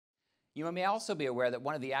You may also be aware that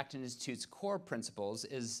one of the Acton Institute's core principles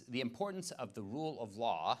is the importance of the rule of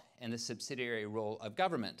law and the subsidiary role of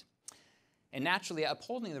government. And naturally,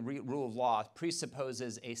 upholding the rule of law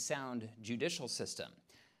presupposes a sound judicial system.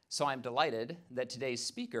 So I'm delighted that today's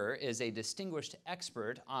speaker is a distinguished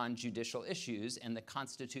expert on judicial issues and the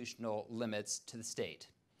constitutional limits to the state.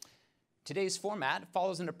 Today's format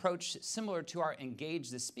follows an approach similar to our Engage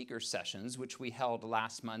the Speaker sessions, which we held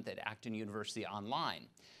last month at Acton University Online.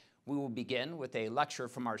 We will begin with a lecture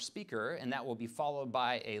from our speaker, and that will be followed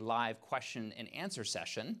by a live question and answer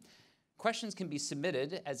session. Questions can be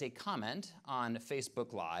submitted as a comment on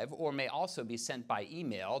Facebook Live or may also be sent by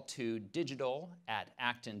email to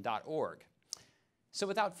digital@acton.org. So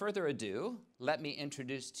without further ado, let me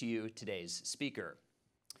introduce to you today's speaker.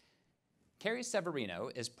 Carrie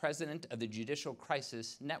Severino is president of the Judicial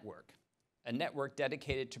Crisis Network, a network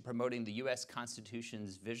dedicated to promoting the U.S.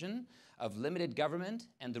 Constitution's vision of limited government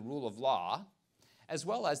and the rule of law, as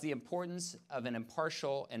well as the importance of an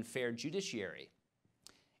impartial and fair judiciary.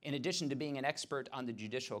 In addition to being an expert on the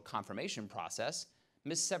judicial confirmation process,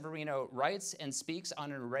 Ms. Severino writes and speaks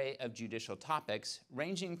on an array of judicial topics,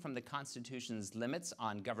 ranging from the Constitution's limits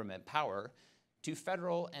on government power to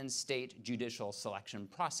federal and state judicial selection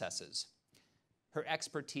processes. Her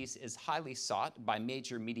expertise is highly sought by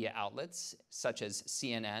major media outlets such as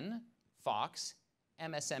CNN, Fox,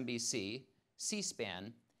 MSNBC,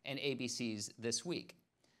 C-SPAN, and ABC's This Week.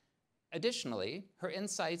 Additionally, her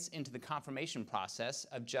insights into the confirmation process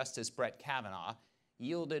of Justice Brett Kavanaugh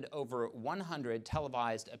yielded over 100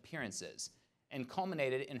 televised appearances and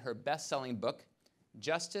culminated in her best-selling book,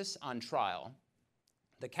 Justice on Trial: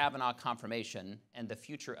 The Kavanaugh Confirmation and the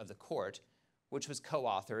Future of the Court, which was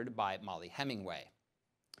co-authored by Molly Hemingway.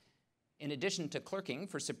 In addition to clerking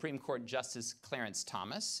for Supreme Court Justice Clarence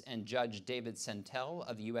Thomas and Judge David Sentell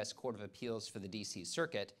of the U.S. Court of Appeals for the D.C.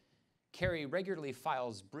 Circuit, Carrie regularly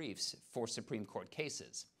files briefs for Supreme Court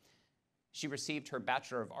cases. She received her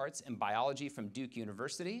Bachelor of Arts in Biology from Duke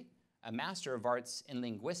University, a Master of Arts in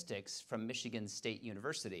Linguistics from Michigan State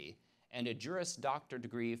University, and a Juris Doctor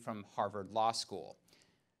degree from Harvard Law School.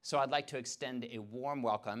 So I'd like to extend a warm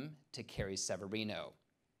welcome to Carrie Severino.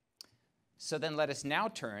 So then let us now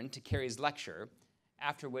turn to Carrie's lecture,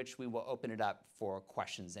 after which we will open it up for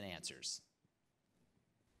questions and answers.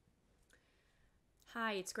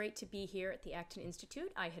 Hi, it's great to be here at the Acton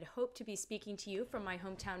Institute. I had hoped to be speaking to you from my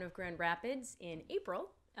hometown of Grand Rapids in April,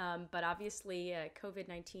 but obviously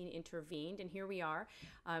COVID-19 intervened, and here we are.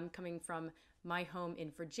 I'm coming from my home in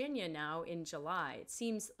Virginia now in July. It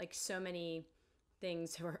seems like so many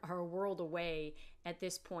things are a world away at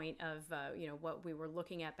this point of what we were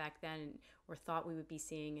looking at back then or thought we would be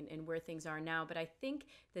seeing and where things are now. But I think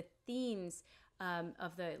the themes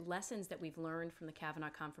of the lessons that we've learned from the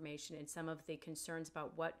Kavanaugh confirmation and some of the concerns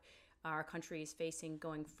about what our country is facing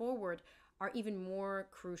going forward are even more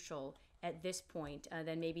crucial at this point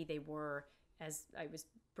than maybe they were as I was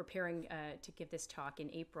preparing to give this talk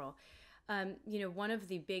in April. One of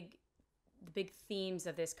the big themes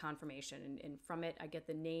of this confirmation, and from it I get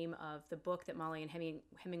the name of the book that Molly and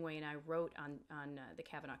Hemingway and I wrote on the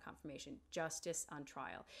Kavanaugh confirmation, Justice on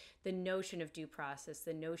Trial. The notion of due process,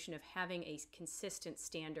 the notion of having a consistent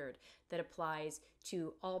standard that applies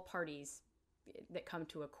to all parties that come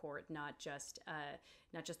to a court, not just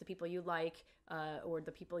the people you like or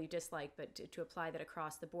the people you dislike, but to apply that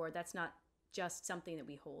across the board. That's not just something that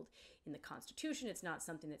we hold in the Constitution. It's not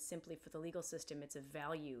something that's simply for the legal system. It's a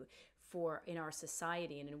value for in our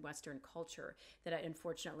society and in Western culture that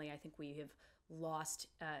unfortunately I think we have lost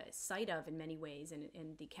sight of in many ways.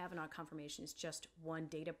 And the Kavanaugh confirmation is just one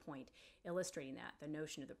data point illustrating that. The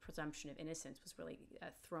notion of the presumption of innocence was really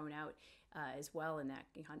thrown out as well in that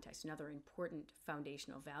context, another important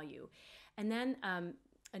foundational value. And then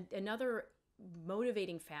another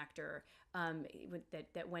motivating factor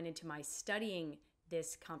that went into my studying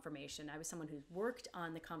this confirmation. I was someone who's worked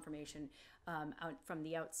on the confirmation out from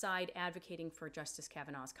the outside, advocating for Justice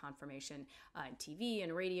Kavanaugh's confirmation on TV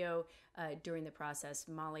and radio during the process.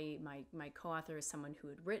 Molly, my co-author, is someone who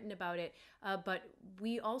had written about it, but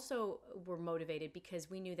we also were motivated because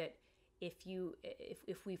we knew that if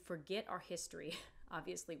we forget our history,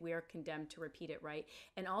 obviously we are condemned to repeat it, right?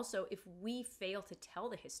 And also, if we fail to tell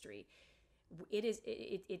the history,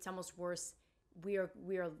 it's almost worse. We are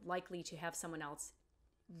likely to have someone else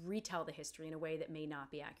retell the history in a way that may not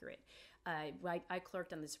be accurate. I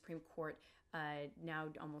clerked on the Supreme Court now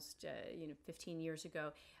almost 15 years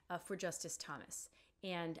ago for Justice Thomas.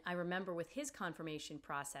 And I remember with his confirmation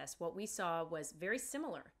process, what we saw was very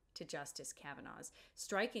similar to Justice Kavanaugh's,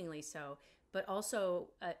 strikingly so, but also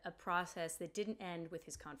a process that didn't end with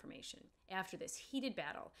his confirmation. After this heated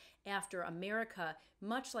battle, after America,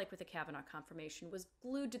 much like with the Kavanaugh confirmation, was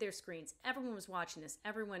glued to their screens, everyone was watching this,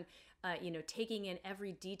 everyone, taking in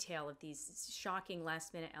every detail of these shocking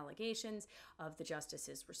last-minute allegations, of the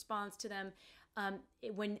justice's response to them.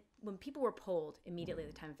 When people were polled immediately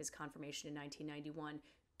at the time of his confirmation in 1991,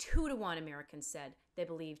 2-to-1 Americans said they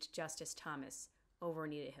believed Justice Thomas over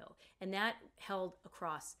Anita Hill. And that held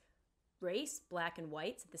across race, black and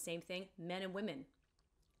whites, the same thing, men and women,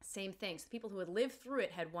 same thing. So the people who had lived through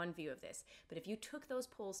it had one view of this. But if you took those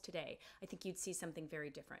polls today, I think you'd see something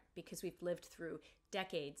very different, because we've lived through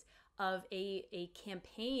decades of a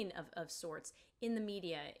campaign of sorts in the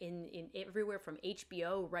media, in everywhere from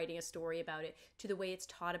HBO writing a story about it, to the way it's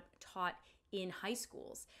taught in high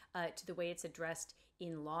schools, to the way it's addressed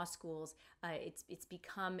in law schools. It's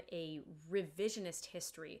become a revisionist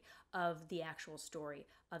history of the actual story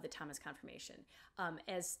of the Thomas confirmation.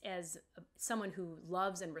 As someone who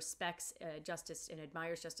loves and respects Justice and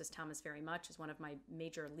admires Justice Thomas very much, as one of my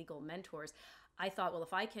major legal mentors, I thought, well,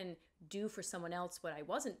 if I can do for someone else what I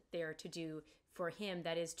wasn't there to do for him,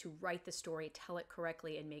 that is to write the story, tell it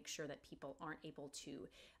correctly, and make sure that people aren't able to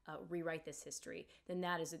rewrite this history, then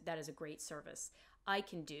that is a great service I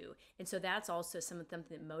can do. And so that's also something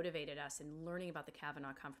that motivated us in learning about the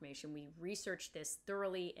Kavanaugh confirmation. We researched this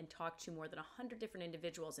thoroughly and talked to more than 100 different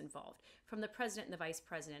individuals involved, from the president and the vice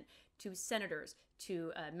president to senators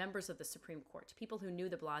to members of the Supreme Court, to people who knew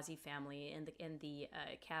the Blasey family and the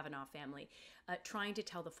Kavanaugh family, trying to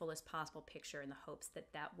tell the fullest possible picture in the hopes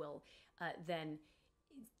that that will then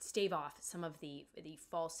stave off some of the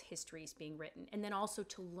false histories being written, and then also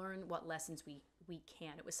to learn what lessons we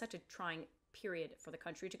can. It was such a trying period for the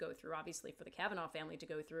country to go through, obviously for the Kavanaugh family to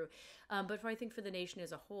go through, but I think for the nation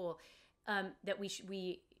as a whole, that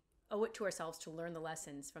we owe it to ourselves to learn the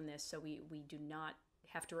lessons from this, so we do not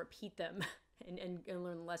have to repeat them and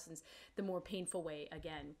learn the lessons the more painful way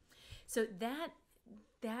again. So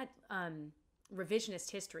that revisionist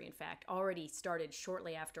history, in fact, already started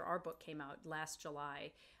shortly after our book came out last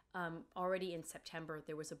July. Already in September,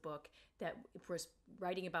 there was a book that was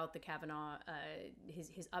writing about the Kavanaugh,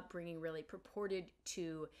 his upbringing, really purported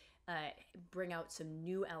to bring out some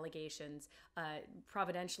new allegations.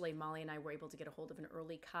 Providentially, Molly and I were able to get a hold of an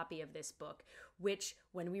early copy of this book, which,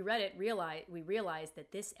 when we read it, we realized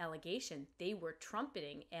that this allegation they were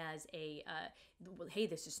trumpeting as hey,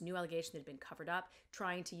 there's this new allegation that had been covered up,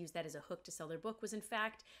 trying to use that as a hook to sell their book, was in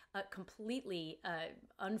fact completely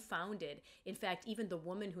unfounded. In fact, even the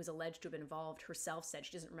woman who's alleged to have been involved herself said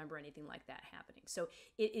she doesn't remember anything like that happening. So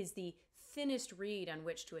it is the thinnest reed on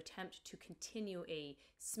which to attempt to continue a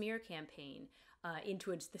smear campaign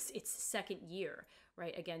into its second year,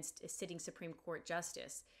 right, against a sitting Supreme Court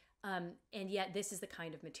justice. And yet this is the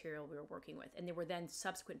kind of material we were working with. And there were then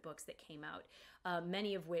subsequent books that came out,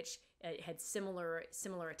 many of which had similar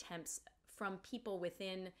attempts from people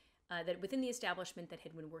within the establishment that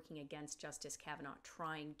had been working against Justice Kavanaugh,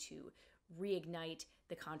 trying to reignite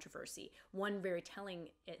the controversy. One very telling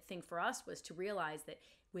thing for us was to realize that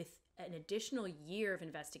with an additional year of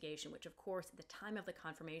investigation, which of course at the time of the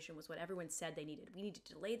confirmation was what everyone said they needed. We need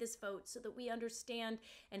to delay this vote so that we understand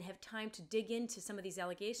and have time to dig into some of these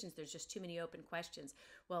allegations. There's just too many open questions.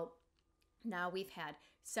 Well, now we've had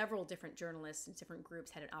several different journalists and different groups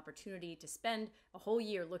had an opportunity to spend a whole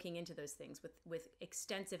year looking into those things with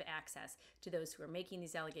extensive access to those who are making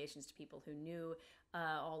these allegations, to people who knew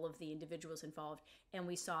all of the individuals involved. And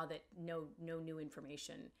we saw that no new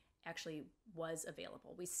information actually was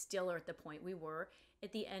available. We still are at the point we were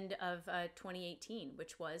at the end of 2018,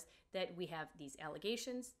 which was that we have these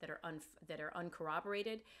allegations that are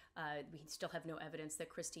uncorroborated. We still have no evidence that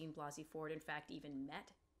Christine Blasey Ford, in fact, even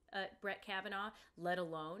met Brett Kavanaugh, let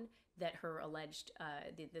alone that her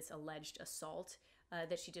this alleged assault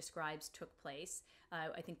that she describes took place.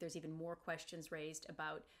 I think there's even more questions raised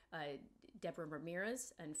about Deborah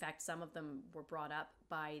Ramirez. In fact, some of them were brought up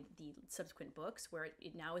by the subsequent books, where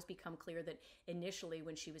it now has become clear that initially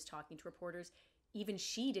when she was talking to reporters, even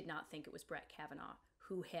she did not think it was Brett Kavanaugh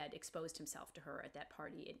who had exposed himself to her at that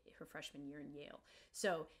party in her freshman year in Yale.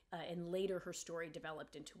 So, and later her story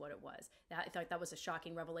developed into what it was. I thought that was a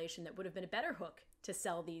shocking revelation that would have been a better hook to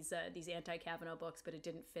sell these anti-Kavanaugh books, but it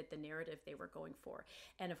didn't fit the narrative they were going for.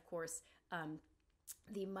 And of course,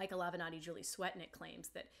 the Michael Avenatti, Julie Swetnick claims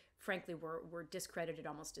that, frankly, were discredited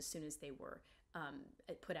almost as soon as they were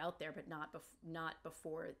put out there, but not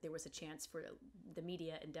before there was a chance for the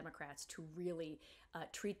media and Democrats to really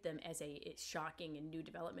treat them as a shocking and new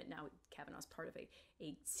development. Now Kavanaugh's part of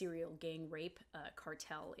a serial gang rape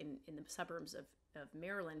cartel in the suburbs of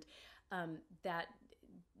Maryland. That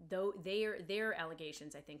though their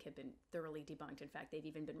allegations, I think, have been thoroughly debunked. In fact, they've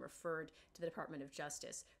even been referred to the Department of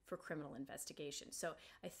Justice for criminal investigation. So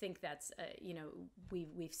I think that's,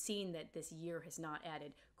 we've seen that this year has not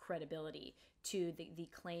added credibility to the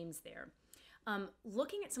claims there.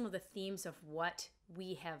 Looking at some of the themes of what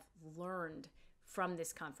we have learned from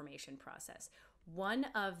this confirmation process, one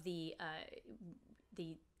of the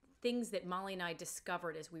things that Molly and I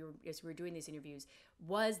discovered as we were doing these interviews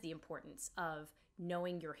was the importance of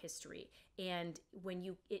knowing your history. And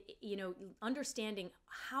when understanding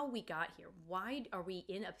how we got here, why are we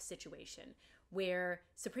in a situation where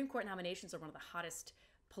Supreme Court nominations are one of the hottest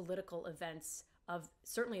political events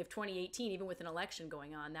certainly of 2018, even with an election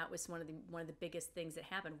going on. That was one of the biggest things that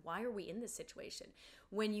happened. Why are we in this situation?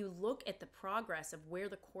 When you look at the progress of where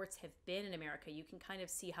the courts have been in America, you can kind of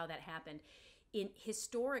see how that happened.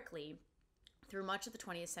 Historically, through much of the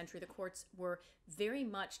 20th century, the courts were very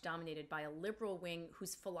much dominated by a liberal wing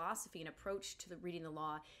whose philosophy and approach to reading the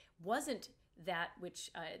law wasn't that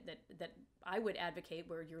which that I would advocate,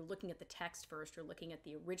 where you're looking at the text first, or looking at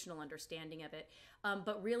the original understanding of it,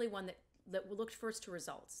 but really one that looked first to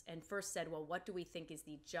results and first said, well, what do we think is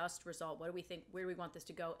the just result? What do we think? Where do we want this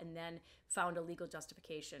to go? And then found a legal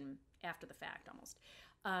justification after the fact, almost.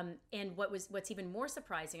 And what's even more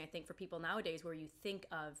surprising, I think, for people nowadays, where you think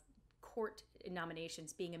of court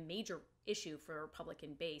nominations being a major issue for a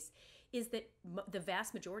Republican base, is that the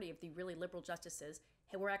vast majority of the really liberal justices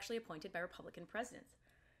were actually appointed by Republican presidents.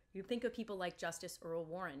 You think of people like Justice Earl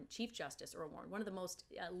Warren, Chief Justice Earl Warren, one of the most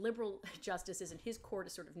liberal justices, and his court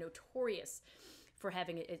is sort of notorious for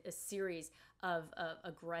having a series of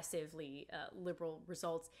aggressively liberal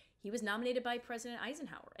results. He was nominated by President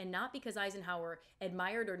Eisenhower, and not because Eisenhower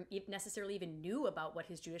admired or necessarily even knew about what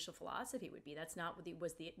his judicial philosophy would be. That's not what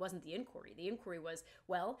wasn't the inquiry. The inquiry was,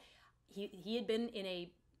 well, he had been in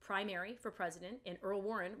a primary for president, and Earl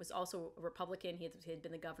Warren was also a Republican. He had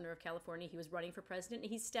been the governor of California. He was running for president,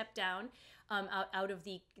 and he stepped down out of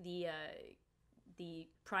the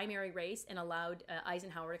primary race and allowed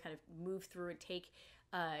Eisenhower to kind of move through and take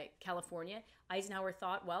California. Eisenhower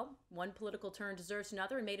thought, well, one political turn deserves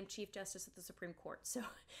another, and made him Chief Justice of the Supreme Court. So,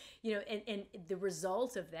 and the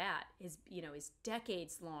result of that is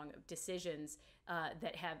decades long of decisions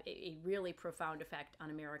that have a really profound effect on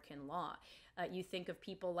American law. You think of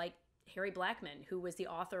people like Harry Blackmun, who was the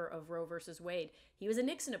author of Roe versus Wade. He was a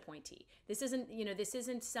Nixon appointee. This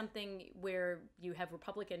isn't something where you have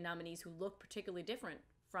Republican nominees who look particularly different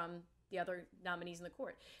from the other nominees in the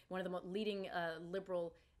court. One of the leading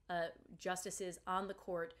liberal justices on the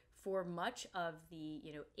court for much of the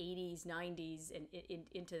 80s, 90s, and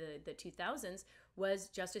into the 2000s was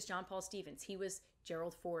Justice John Paul Stevens. He was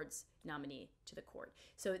Gerald Ford's nominee to the court.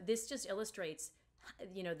 So this just illustrates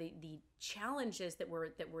the challenges that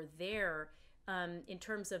were there in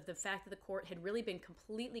terms of the fact that the court had really been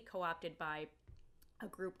completely co-opted by a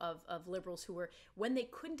group of liberals who were, when they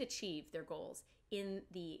couldn't achieve their goals in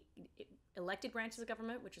the elected branches of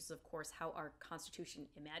government, which is of course how our Constitution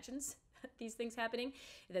imagines these things happening,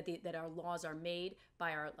 that our laws are made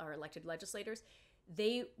by our elected legislators,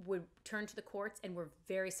 they would turn to the courts and were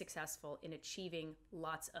very successful in achieving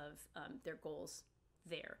lots of their goals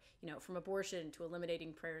there, from abortion to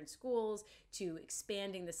eliminating prayer in schools, to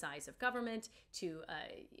expanding the size of government, to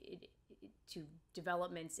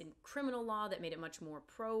developments in criminal law that made it much more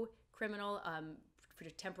pro-criminal, for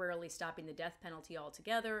temporarily stopping the death penalty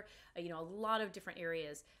altogether. A lot of different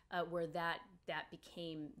areas where that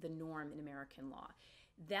became the norm in American law.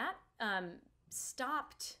 That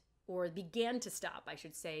stopped, or began to stop, I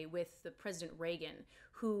should say, with the President Reagan,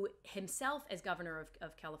 who himself, as governor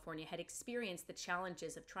of California, had experienced the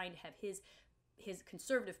challenges of trying to have his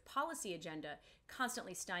conservative policy agenda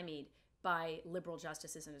constantly stymied by liberal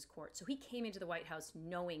justices in his court. So he came into the White House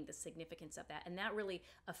knowing the significance of that, and that really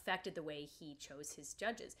affected the way he chose his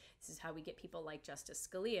judges. This is how we get people like Justice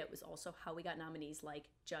Scalia. It was also how we got nominees like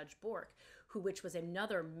Judge Bork, which was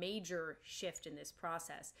another major shift in this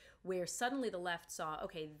process, where suddenly the left saw,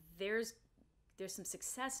 okay, there's some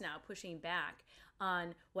success now pushing back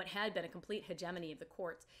on what had been a complete hegemony of the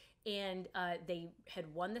courts. And they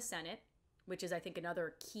had won the Senate, which is, I think,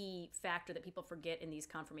 another key factor that people forget in these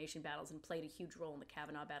confirmation battles, and played a huge role in the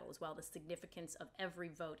Kavanaugh battle as well, the significance of every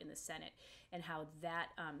vote in the Senate, and how that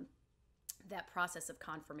process of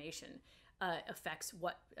confirmation affects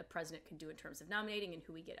what a president can do in terms of nominating and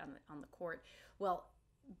who we get on the court. Well,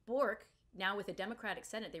 Bork, now with a Democratic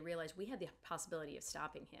Senate, they realized we had the possibility of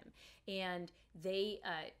stopping him, and they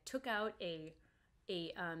took out a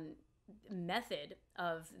method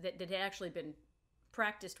that had actually been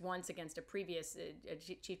practiced once against a previous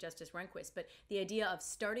Chief Justice Rehnquist, but the idea of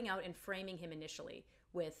starting out and framing him initially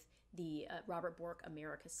with the Robert Bork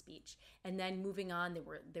America speech. And then moving on,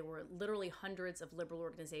 there were literally hundreds of liberal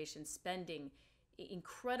organizations spending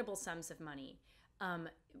incredible sums of money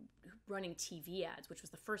running TV ads, which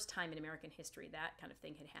was the first time in American history that kind of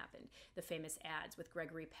thing had happened. The famous ads with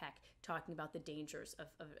Gregory Peck talking about the dangers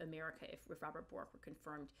of America if Robert Bork were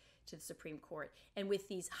confirmed to the Supreme Court, and with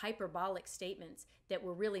these hyperbolic statements that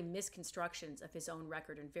were really misconstructions of his own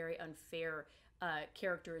record and very unfair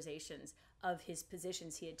characterizations of his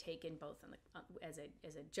positions he had taken both on as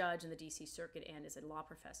a judge in the D.C. Circuit and as a law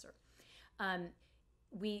professor.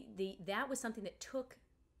 That was something that took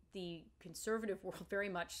the conservative world very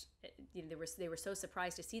much, they were so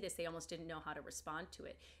surprised to see this, they almost didn't know how to respond to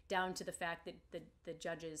it, down to the fact that the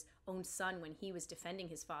judge's own son, when he was defending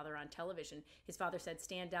his father on television, his father said,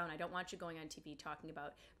 "Stand down, I don't want you going on TV talking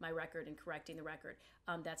about my record and correcting the record.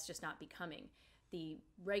 That's just not becoming." The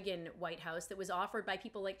Reagan White House that was offered by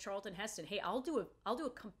people like Charlton Heston, "Hey, I'll do a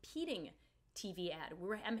competing TV ad.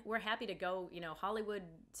 We're happy to go, Hollywood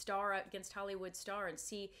star against Hollywood star and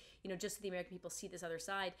see, just so the American people see this other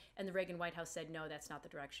side." And the Reagan White House said, "No, that's not the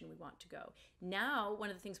direction we want to go." Now, one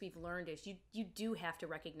of the things we've learned is you do have to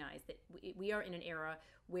recognize that we are in an era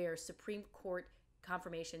where Supreme Court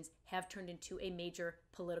confirmations have turned into a major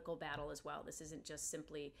political battle as well. This isn't just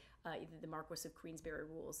simply the Marquis of Queensberry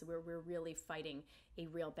rules. We're really fighting a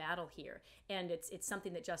real battle here. And it's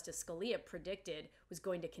something that Justice Scalia predicted was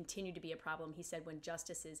going to continue to be a problem. He said when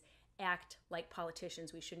justices act like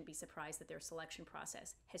politicians, we shouldn't be surprised that their selection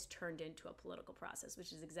process has turned into a political process,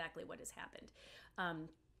 which is exactly what has happened.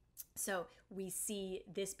 So we see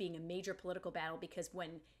this being a major political battle because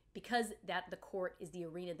that the court is the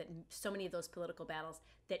arena that so many of those political battles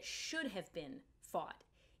that should have been fought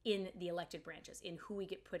in the elected branches, in who we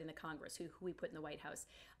get put in the Congress, who we put in the White House.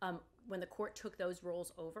 When the court took those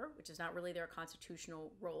roles over, which is not really their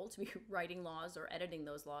constitutional role to be writing laws or editing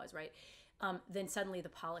those laws, right? Then suddenly the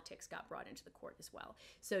politics got brought into the court as well.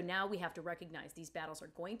 So now we have to recognize these battles are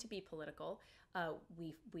going to be political.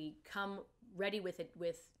 We come ready with it,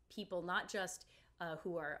 with people not just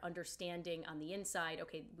who are understanding on the inside,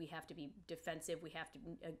 okay, we have to be defensive, we have to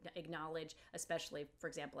acknowledge, especially, for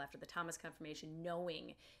example, after the Thomas confirmation,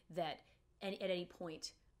 knowing that at any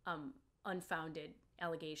point unfounded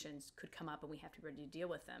allegations could come up and we have to be ready to deal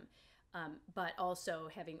with them. But also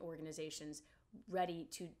having organizations ready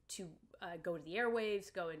to go to the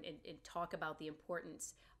airwaves, go and talk about the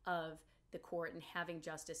importance of the court and having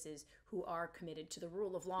justices who are committed to the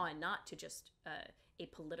rule of law and not to just a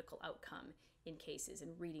political outcome in cases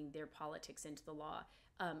and reading their politics into the law.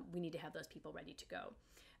 We need to have those people ready to go.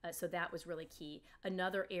 So that was really key.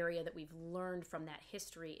 Another area that we've learned from that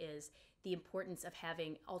history is the importance of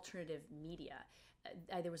having alternative media.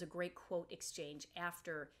 There was a great quote exchange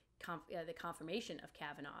after the confirmation of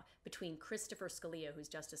Kavanaugh between Christopher Scalia, who's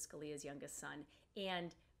Justice Scalia's youngest son,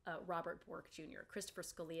 and Robert Bork Jr. Christopher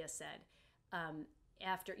Scalia said,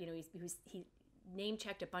 after, he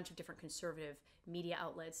name-checked a bunch of different conservative media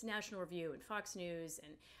outlets, National Review and Fox News,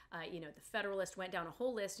 and the Federalist, went down a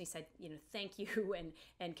whole list, and he said, thank you,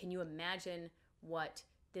 and can you imagine what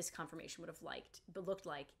this confirmation would have looked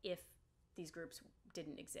like if these groups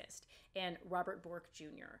didn't exist? And Robert Bork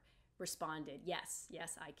Jr. responded, yes,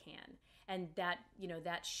 I can. And that,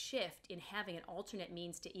 that shift in having an alternate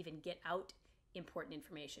means to even get out important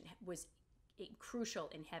information was crucial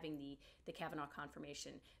in having the Kavanaugh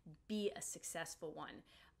confirmation be a successful one,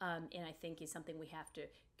 and I think is something we have to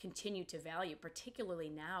continue to value, particularly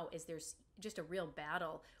now as there's just a real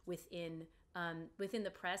battle within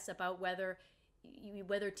the press about whether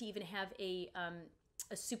to even have a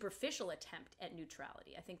superficial attempt at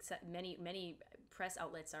neutrality. I think many press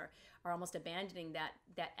outlets are almost abandoning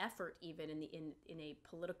that effort, even in a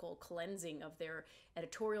political cleansing of their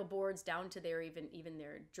editorial boards down to their even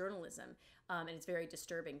their journalism, and it's very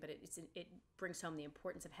disturbing. But it brings home the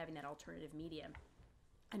importance of having that alternative media.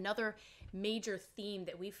 Another major theme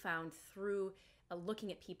that we found through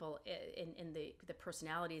looking at people in the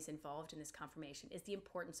personalities involved in this confirmation is the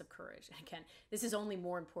importance of courage. And again, this is only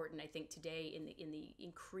more important, I think, today in the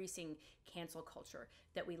increasing cancel culture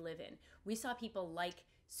that we live in. We saw people like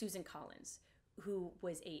Susan Collins, who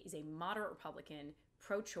is a moderate Republican,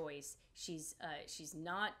 pro-choice. She's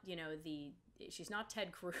not she's not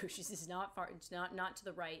Ted Cruz. She's not far. It's not to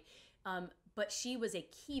the right, but she was a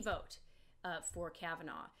key vote for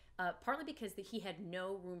Kavanaugh. Partly because he had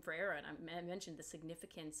no room for error. And I mentioned the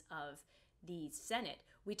significance of the Senate.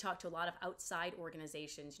 We talked to a lot of outside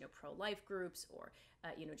organizations, pro-life groups or,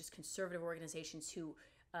 just conservative organizations who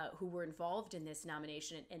were involved in this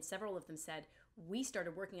nomination. And several of them said, we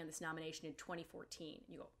started working on this nomination in 2014.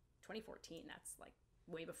 You go, 2014? That's like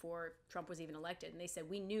way before Trump was even elected. And they said,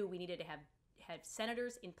 we knew we needed to have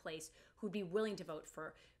senators in place who'd be willing to vote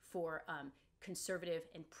for conservative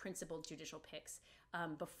and principled judicial picks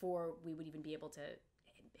before we would even be able to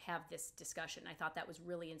have this discussion. I thought that was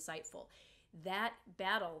really insightful. That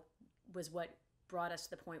battle was what brought us to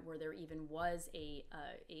the point where there even was a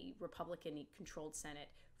Republican-controlled Senate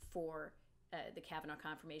for the Kavanaugh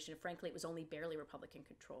confirmation. And frankly, it was only barely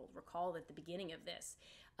Republican-controlled. Recall that at the beginning of this,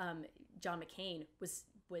 John McCain was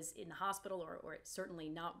in the hospital, or certainly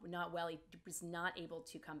not well. He was not able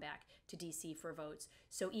to come back to D.C. for votes.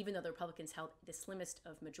 So even though the Republicans held the slimmest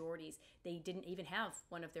of majorities, they didn't even have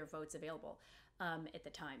one of their votes available at the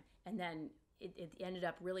time. And then it ended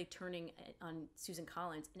up really turning on Susan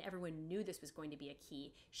Collins, and everyone knew this was going to be a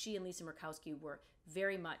key. She and Lisa Murkowski were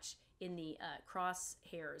very much in the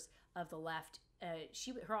crosshairs of the left.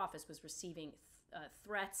 Her office was receiving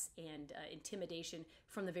threats and intimidation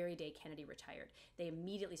from the very day Kennedy retired. They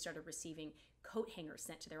immediately started receiving coat hangers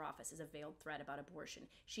sent to their office as a veiled threat about abortion.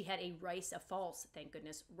 She had a false, thank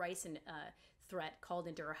goodness, ricin threat called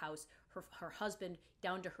into her house. Her husband,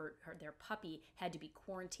 down to their puppy, had to be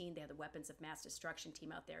quarantined. They had the weapons of mass destruction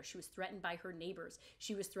team out there. She was threatened by her neighbors.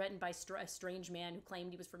 She was threatened by a strange man who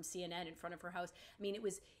claimed he was from CNN in front of her house. I mean, it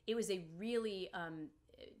was a really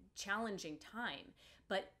challenging time.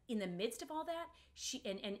 But in the midst of all that, she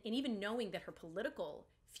and even knowing that her political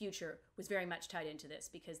future was very much tied into this,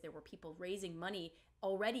 because there were people raising money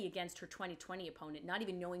already against her 2020 opponent, not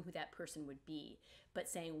even knowing who that person would be, but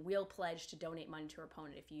saying, we'll pledge to donate money to her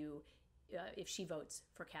opponent if she votes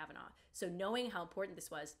for Kavanaugh. So knowing how important this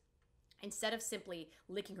was, instead of simply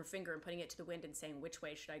licking her finger and putting it to the wind and saying, which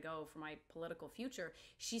way should I go for my political future,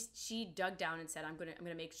 she dug down and said, I'm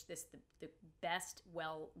gonna make this the best,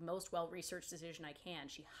 most well-researched decision I can.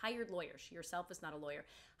 She hired lawyers. She herself is not a lawyer.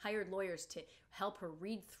 Hired lawyers to help her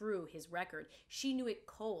read through his record. She knew it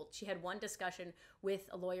cold. She had one discussion with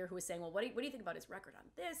a lawyer who was saying, well, what do you think about his record on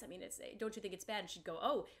this? I mean, don't you think it's bad? And she'd go,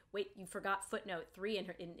 oh, wait, you forgot footnote 3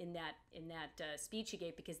 in that speech he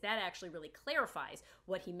gave, because that actually really clarifies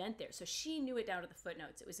what he meant there. So she knew it down to the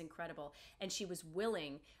footnotes. It was incredible. And she was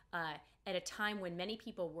willing, at a time when many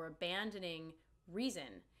people were abandoning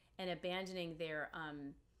reason and abandoning their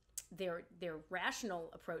rational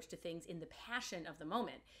approach to things in the passion of the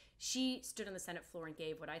moment. She stood on the Senate floor and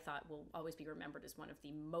gave what I thought will always be remembered as one of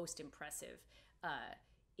the most impressive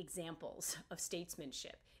examples of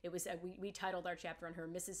statesmanship. It was we titled our chapter on her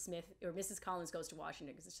Mrs. Collins Goes to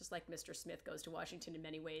Washington, because it's just like Mr. Smith Goes to Washington in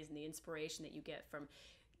many ways, and the inspiration that you get from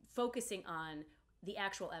focusing on the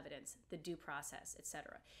actual evidence, the due process,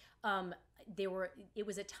 etc. It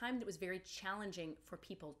was a time that was very challenging for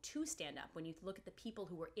people to stand up. When you look at the people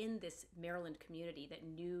who were in this Maryland community that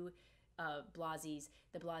knew the Blasies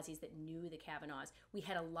that knew the Kavanaughs, we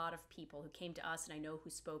had a lot of people who came to us, and I know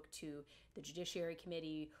who spoke to the Judiciary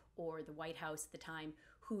Committee or the White House at the time,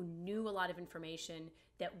 who knew a lot of information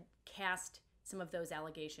that cast some of those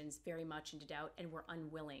allegations very much into doubt and were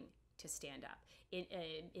unwilling to stand up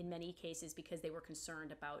in many cases because they were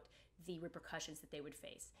concerned about the repercussions that they would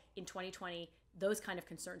face. In 2020, those kind of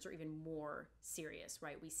concerns are even more serious,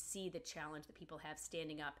 right? We see the challenge that people have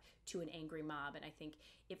standing up to an angry mob, and I think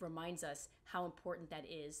it reminds us how important that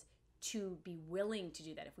is to be willing to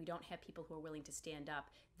do that. If we don't have people who are willing to stand up,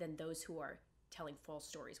 then those who are telling false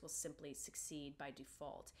stories will simply succeed by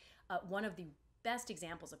default. One of the best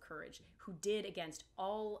examples of courage, who did against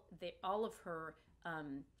all of her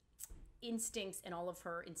instincts and all of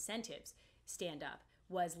her incentives stand up,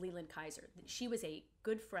 was Leland Kaiser. She was a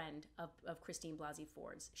good friend of Christine Blasey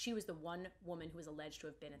Ford's. She was the one woman who was alleged to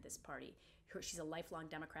have been at this party. She's a lifelong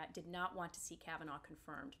Democrat, did not want to see Kavanaugh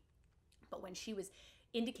confirmed. But when she was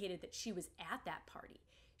indicated that she was at that party,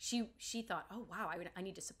 she thought, oh wow, I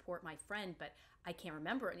need to support my friend, but I can't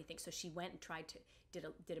remember anything. So she went and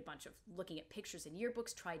did a bunch of looking at pictures and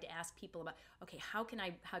yearbooks, tried to ask people about, okay, how can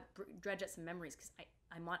I dredge up some memories, because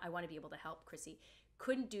I want to be able to help Chrissy.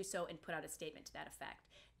 Couldn't do so, and put out a statement to that effect.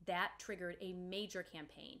 That triggered a major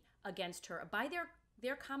campaign against her by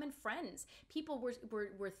their common friends. People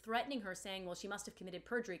were threatening her, saying, well, she must have committed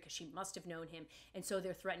perjury because she must have known him, and so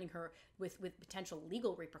they're threatening her with potential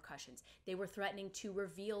legal repercussions. They were threatening to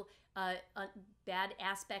reveal bad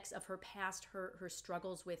aspects of her past, her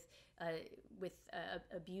struggles with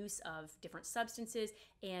abuse of different substances,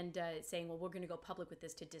 and saying, well, we're going to go public with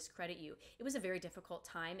this to discredit you. It was a very difficult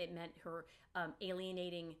time. It meant her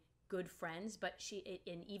alienating good friends, but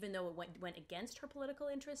and even though it went against her political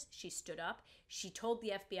interests, she stood up. She told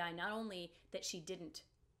the FBI not only that she didn't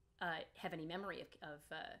have any memory of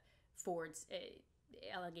Ford's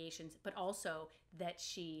allegations, but also that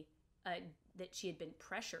she had been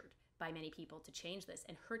pressured by many people to change this.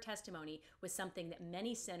 And her testimony was something that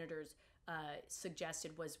many senators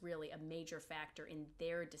suggested was really a major factor in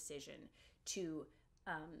their decision to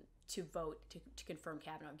vote to confirm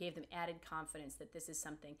Kavanaugh. Gave them added confidence that this is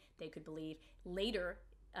something they could believe. Later,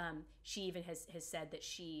 she even has said that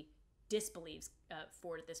she disbelieves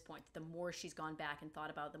Ford at this point. The more she's gone back and thought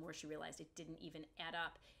about it, the more she realized it didn't even add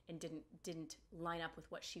up and didn't line up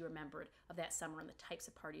with what she remembered of that summer and the types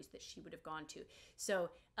of parties that she would have gone to. So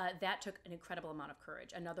that took an incredible amount of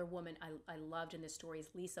courage. Another woman I loved in this story is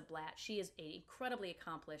Lisa Blatt. She is an incredibly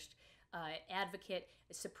accomplished advocate,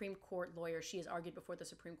 a Supreme Court lawyer. She has argued before the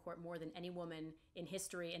Supreme Court more than any woman in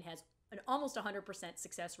history and has an almost 100%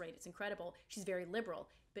 success rate. It's incredible. She's very liberal,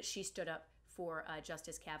 but she stood up for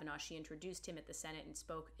Justice Kavanaugh. She introduced him at the Senate and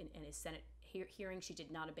spoke in his Senate hearing. She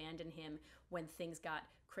did not abandon him when things got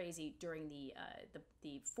crazy during the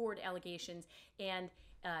Ford allegations, and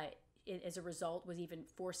as a result was even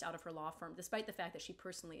forced out of her law firm, despite the fact that she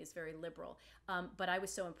personally is very liberal. But I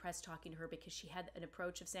was so impressed talking to her because she had an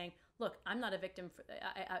approach of saying, look, I'm not a victim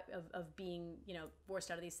of being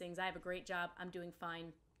forced out of these things. I have a great job. I'm doing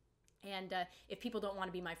fine. And if people don't want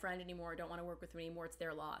to be my friend anymore, or don't want to work with me anymore, it's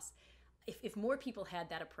their loss. If more people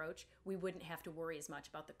had that approach, we wouldn't have to worry as much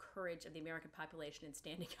about the courage of the American population in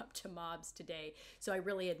standing up to mobs today. So I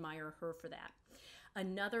really admire her for that.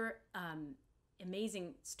 Another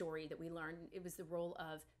amazing story that we learned, it was the role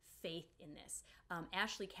of faith in this.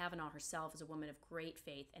 Ashley Kavanaugh herself is a woman of great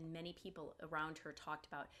faith, and many people around her talked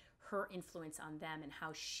about her influence on them and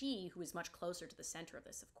how she, who is much closer to the center of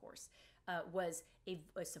this, of course, was a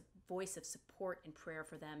voice of support and prayer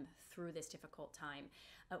for them through this difficult time.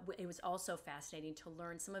 It was also fascinating to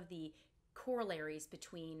learn some of the corollaries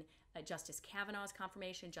between Justice Kavanaugh's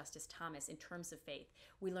confirmation, Justice Thomas, in terms of faith.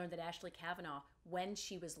 We learned that Ashley Kavanaugh, when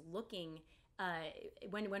she was looking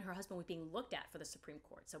when her husband was being looked at for the Supreme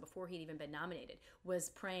Court, so before he'd even been nominated, was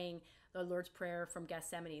praying the Lord's Prayer from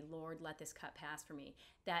Gethsemane, Lord, let this cup pass for me.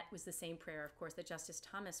 That was the same prayer, of course, that Justice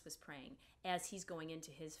Thomas was praying as he's going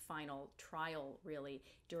into his final trial, really,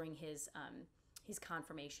 during his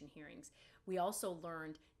confirmation hearings. We also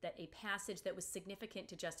learned that a passage that was significant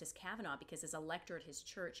to Justice Kavanaugh, because as a lector at his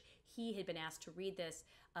church, he had been asked to read this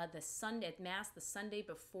at Mass the Sunday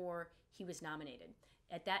before he was nominated.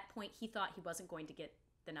 At that point, he thought he wasn't going to get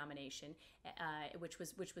the nomination, which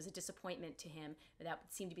was a disappointment to him. That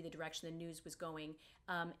seemed to be the direction the news was going.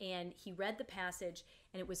 And he read the passage,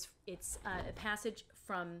 and it's a passage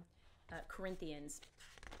from Corinthians.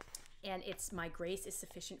 And it's, my grace is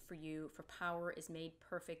sufficient for you, for power is made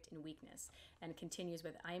perfect in weakness. And it continues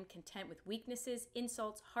with, I am content with weaknesses,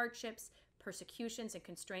 insults, hardships, persecutions, and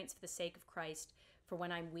constraints for the sake of Christ. For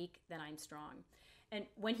when I'm weak, then I'm strong. And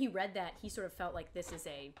when he read that, he sort of felt like this is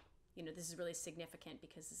really significant,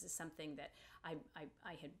 because this is something that I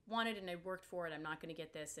had wanted and I worked for it. I'm not going to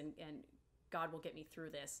get this, and God will get me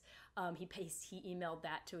through this. He emailed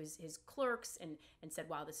that to his clerks and said,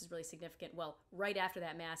 wow, this is really significant. Well, right after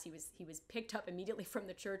that Mass, he was picked up immediately from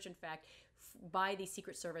the church, in fact, by the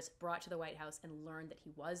Secret Service, brought to the White House, and learned that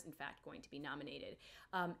he was, in fact, going to be nominated.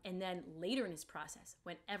 And then later in his process,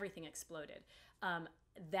 when everything exploded,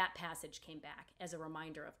 that passage came back as a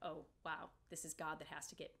reminder of, oh, wow, this is God that has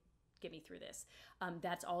to get me through this.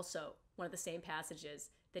 That's also one of the same passages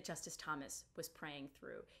that Justice Thomas was praying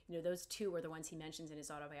through. Those two are the ones he mentions in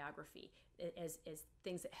his autobiography as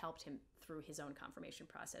things that helped him through his own confirmation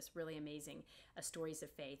process. Really amazing stories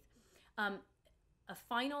of faith. A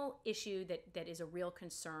final issue that is a real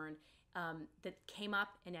concern that came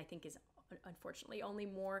up, and I think is unfortunately only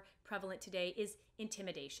more prevalent today, is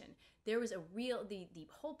intimidation. There was the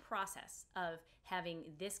whole process of having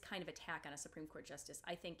this kind of attack on a Supreme Court justice,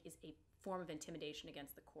 I think, is a form of intimidation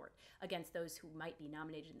against the court, against those who might be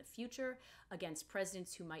nominated in the future, against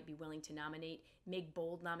presidents who might be willing to make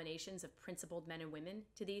bold nominations of principled men and women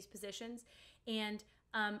to these positions, and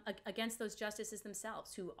against those justices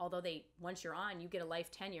themselves, who, although once you're on, you get a life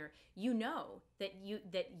tenure, the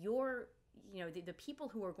people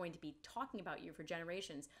who are going to be talking about you for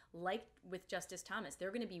generations, like with Justice Thomas,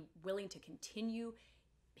 they're going to be willing to continue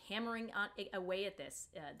hammering away at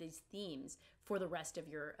these themes for the rest of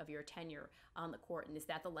your tenure on the court. And is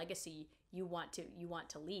that the legacy you want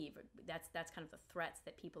to leave? That's kind of the threats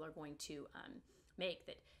that people are going to make,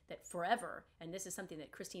 that forever. And this is something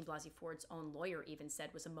that Christine Blasey Ford's own lawyer even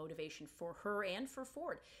said was a motivation for her and for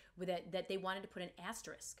Ford, that they wanted to put an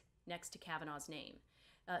asterisk next to Kavanaugh's name.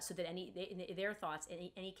 So that in their thoughts,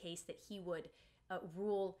 any case that he would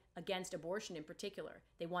rule against abortion in particular,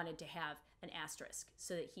 they wanted to have an asterisk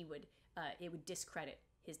so that it would discredit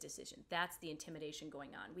his decision. That's the intimidation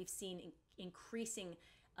going on. We've seen increasing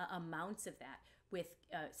amounts of that, with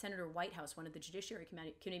Senator Whitehouse, one of the Judiciary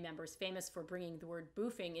Committee members, famous for bringing the word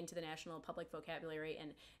boofing into the national public vocabulary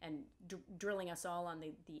and drilling us all on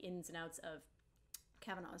the ins and outs of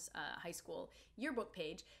Kavanaugh's high school yearbook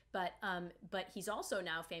page, but he's also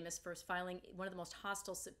now famous for filing one of the most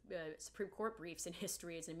hostile Supreme Court briefs in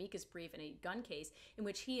history, as an amicus brief in a gun case, in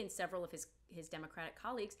which he and several of his Democratic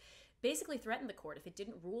colleagues basically threatened the court if it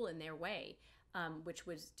didn't rule in their way, which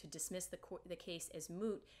was to dismiss the case as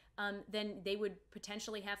moot, then they would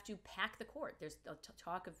potentially have to pack the court. There's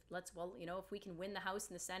talk of, if we can win the House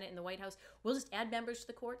and the Senate and the White House, we'll just add members to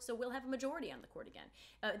the court, so we'll have a majority on the court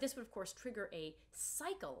again. This would, of course, trigger a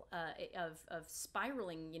cycle of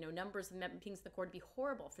spiraling, numbers of things in the court. Would be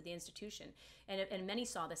horrible for the institution. And many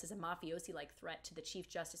saw this as a mafiosi-like threat to the Chief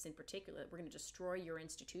Justice in particular. We're going to destroy your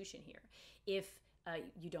institution here if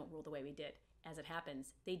you don't rule the way we did. As it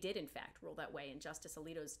happens, they did in fact rule that way, and Justice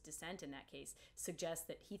Alito's dissent in that case suggests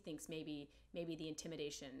that he thinks maybe the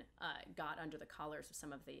intimidation got under the collars of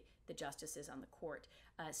some of the justices on the court.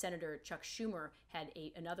 Senator Chuck Schumer had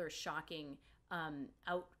another shocking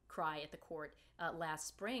outcry at the court last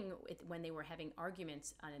spring when they were having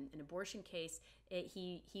arguments on an abortion case.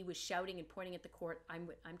 He was shouting and pointing at the court.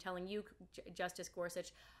 I'm telling you, Justice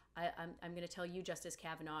Gorsuch, I'm going to tell you, Justice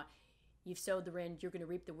Kavanaugh, you've sowed the wind, you're going to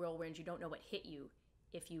reap the whirlwind. You don't know what hit you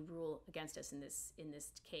if you rule against us in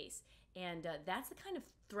this case. And that's the kind of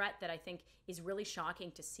threat that I think is really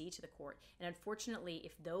shocking to see to the court. And unfortunately,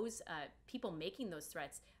 if those people making those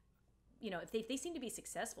threats, if they seem to be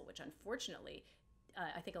successful, which unfortunately,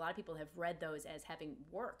 I think a lot of people have read those as having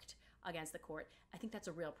worked against the court, I think that's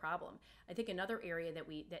a real problem. I think another area that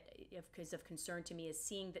is of concern to me is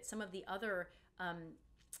seeing that some of the other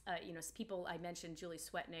people I mentioned, Julie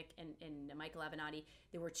Swetnick and Michael Avenatti,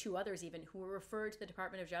 there were two others even who were referred to the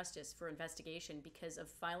Department of Justice for investigation because of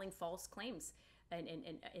filing false claims and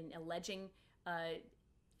alleging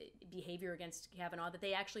behavior against Kavanaugh that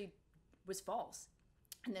they actually was false,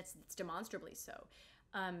 and it's demonstrably so.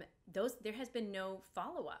 There has been no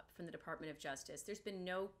follow-up from the Department of Justice. There's been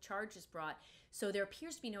no charges brought, so there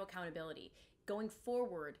appears to be no accountability. Going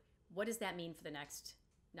forward, what does that mean for the next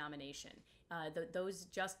nomination? Those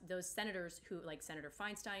senators who, like Senator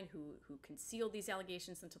Feinstein, who concealed these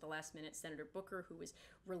allegations until the last minute, Senator Booker, who was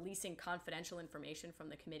releasing confidential information from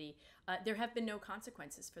the committee, there have been no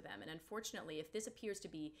consequences for them. And unfortunately, if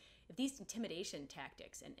these intimidation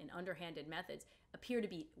tactics and underhanded methods appear to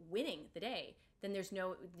be winning the day, then there's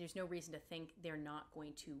no reason to think they're not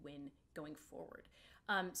going to win going forward.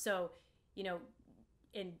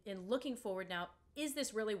 In looking forward now, is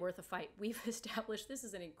this really worth a fight? We've established this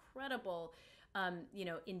is an incredible,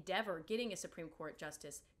 endeavor, getting a Supreme Court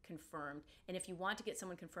justice confirmed. And if you want to get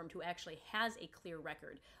someone confirmed who actually has a clear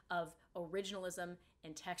record of originalism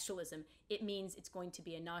and textualism, it means it's going to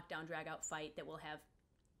be a knockdown, drag-out fight that will have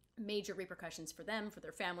major repercussions for them, for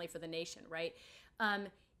their family, for the nation, right?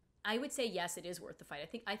 I would say yes, it is worth the fight.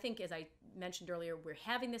 I think, as I mentioned earlier, we're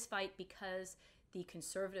having this fight because the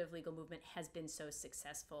conservative legal movement has been so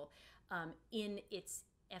successful in its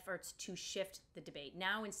efforts to shift the debate.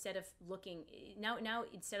 Now, instead of looking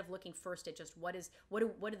first at just what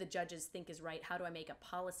do the judges think is right, how do I make a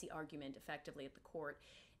policy argument effectively at the court?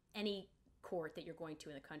 Any court that you're going to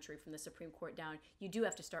in the country, from the Supreme Court down, you do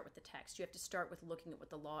have to start with the text. You have to start with looking at what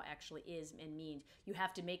the law actually is and means. You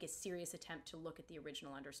have to make a serious attempt to look at the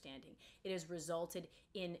original understanding. It has resulted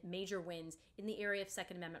in major wins in the area of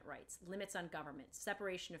Second Amendment rights, limits on government,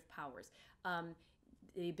 separation of powers,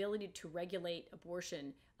 the ability to regulate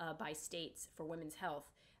abortion by states for women's health.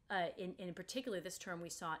 In particular, this term we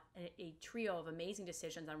saw a trio of amazing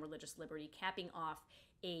decisions on religious liberty, capping off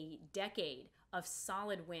a decade of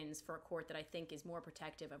solid wins for a court that I think is more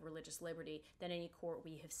protective of religious liberty than any court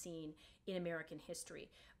we have seen in American history.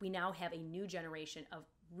 We now have a new generation of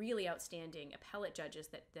really outstanding appellate judges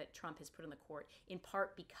that Trump has put on the court, in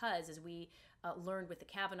part because, as we learned with the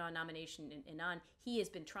Kavanaugh nomination and on, he has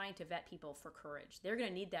been trying to vet people for courage. They're going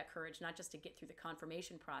to need that courage, not just to get through the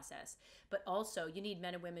confirmation process, but also you need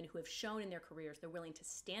men and women who have shown in their careers they're willing to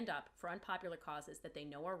stand up for unpopular causes that they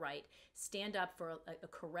know are right, stand up for a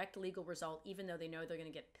correct legal result, even though they know they're going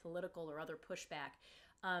to get political or other pushback.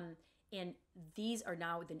 And these are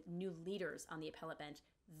now the new leaders on the appellate bench.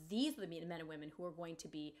 These are the men and women who are going to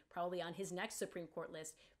be probably on his next Supreme Court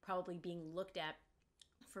list, probably being looked at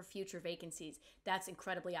for future vacancies. That's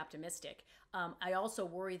incredibly optimistic. I also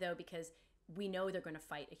worry, though, because we know they're going to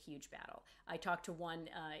fight a huge battle. I talked to one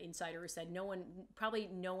insider who said probably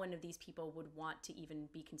no one of these people would want to even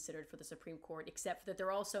be considered for the Supreme Court, except that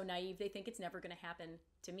they're all so naive they think it's never going to happen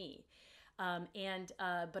to me.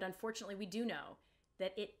 But unfortunately, we do know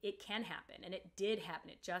that it can happen, and it did happen.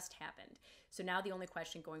 It just happened. So now the only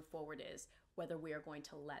question going forward is whether we are going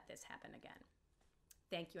to let this happen again.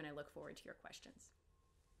 Thank you, and I look forward to your questions.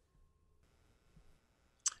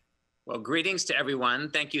 Well, greetings to everyone.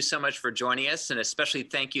 Thank you so much for joining us, and especially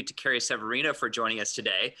thank you to Carrie Severino for joining us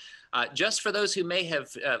today. Just for those who may have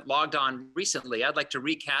logged on recently, I'd like to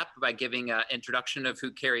recap by giving an introduction of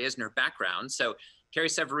who Carrie is and her background. So Carrie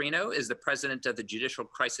Severino is the president of the Judicial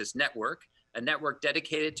Crisis Network, a network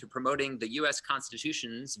dedicated to promoting the U.S.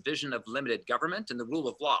 Constitution's vision of limited government and the rule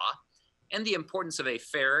of law, and the importance of a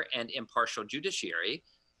fair and impartial judiciary.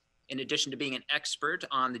 In addition to being an expert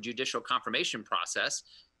on the judicial confirmation process,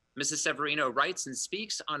 Mrs. Severino writes and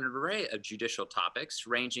speaks on an array of judicial topics,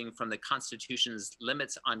 ranging from the Constitution's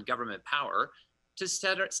limits on government power to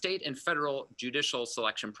state and federal judicial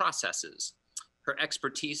selection processes. Her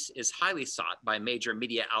expertise is highly sought by major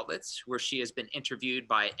media outlets, where she has been interviewed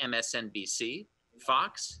by MSNBC,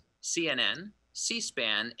 Fox, CNN,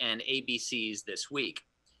 C-SPAN, and ABC's This Week.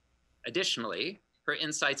 Additionally, her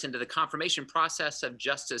insights into the confirmation process of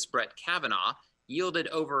Justice Brett Kavanaugh yielded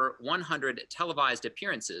over 100 televised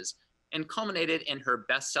appearances and culminated in her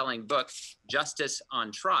best-selling book, Justice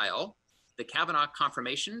on Trial, The Kavanaugh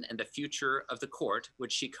Confirmation and the Future of the Court,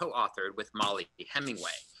 which she co-authored with Molly Hemingway.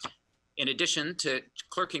 In addition to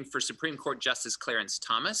clerking for Supreme Court Justice Clarence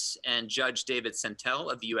Thomas and Judge David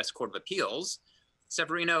Sentel of the U.S. Court of Appeals,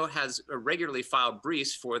 Severino has regularly filed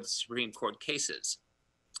briefs for the Supreme Court cases.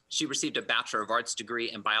 She received a Bachelor of Arts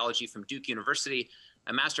degree in biology from Duke University,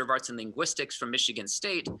 a Master of Arts in Linguistics from Michigan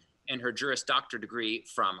State, and her Juris Doctor degree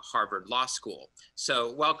from Harvard Law School.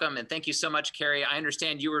 So welcome, and thank you so much, Carrie. I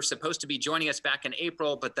understand you were supposed to be joining us back in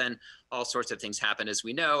April, but then all sorts of things happened, as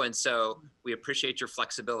we know, and so we appreciate your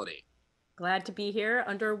flexibility. Glad to be here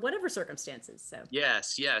under whatever circumstances. So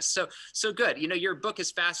yes. So good. You know, your book is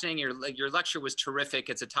fascinating. Your lecture was terrific.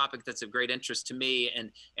 It's a topic that's of great interest to me,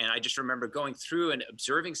 and I just remember going through and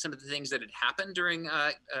observing some of the things that had happened during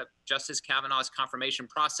Justice Kavanaugh's confirmation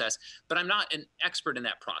process. But I'm not an expert in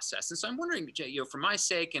that process, and so I'm wondering, you know, for my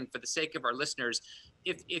sake and for the sake of our listeners,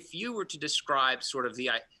 if you were to describe sort of the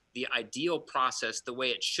ideal process, the way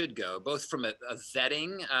it should go, both from a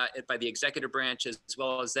vetting by the executive branch as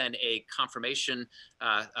well as then a confirmation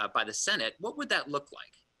by the Senate, what would that look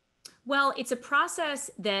like? Well, it's a process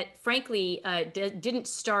that, frankly, didn't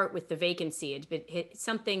start with the vacancy. It's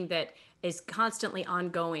something that is constantly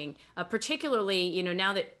ongoing, particularly, you know,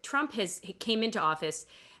 now that Trump came into office,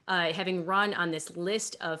 having run on this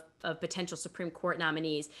list of potential Supreme Court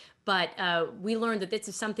nominees. But we learned that this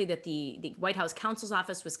is something that the White House counsel's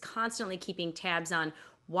office was constantly keeping tabs on,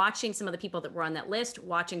 watching some of the people that were on that list,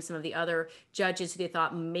 watching some of the other judges who they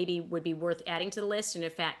thought maybe would be worth adding to the list. And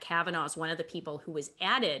in fact, Kavanaugh is one of the people who was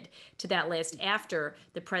added to that list after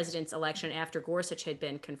the president's election, after Gorsuch had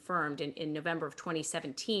been confirmed in November of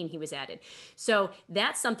 2017, he was added. So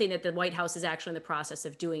that's something that the White House is actually in the process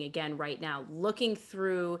of doing again right now, looking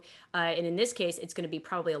through, and in this case, it's going to be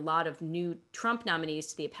probably a lot of new Trump nominees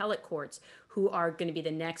to the appellate courts who are going to be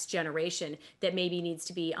the next generation that maybe needs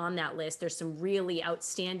to be on that list. There's some really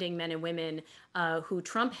outstanding men and women who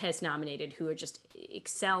Trump has nominated who are just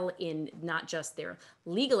excel in not just their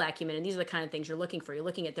legal acumen, and these are the kind of things you're looking for. You're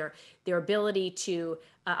looking at their ability to,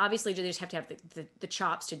 obviously they just have to have the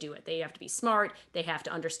chops to do it. They have to be smart, they have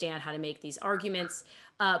to understand how to make these arguments,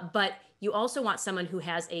 but you also want someone who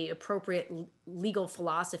has a appropriate legal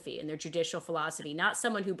philosophy and their judicial philosophy, not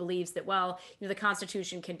someone who believes that, well, you know, the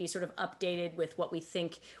Constitution can be sort of updated with what we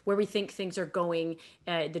think, where we think things are going,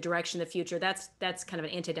 the direction of the future. That's kind of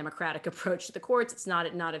an anti-democratic approach to the courts. It's not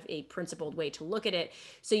a principled way to look at it.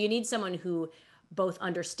 So you need someone who both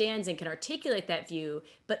understands and can articulate that view,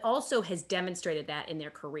 but also has demonstrated that in their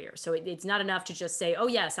career. So it's not enough to just say, oh,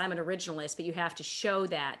 yes, I'm an originalist, but you have to show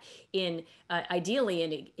that in ideally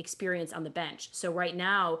in experience on the bench. So right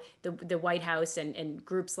now, the White House and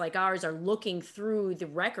groups like ours are looking through the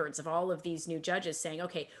records of all of these new judges saying,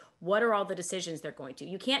 okay, what are all the decisions they're going to?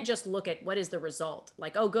 You can't just look at what is the result.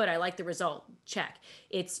 Like, oh, good, I like the result, check.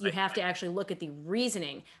 You have to actually look at the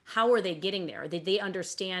reasoning. How are they getting there? Did they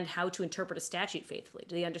understand how to interpret a statute faithfully?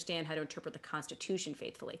 Do they understand how to interpret the Constitution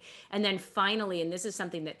faithfully? And then finally, and this is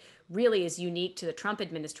something that really is unique to the Trump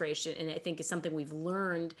administration, and I think is something we've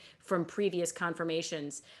learned from previous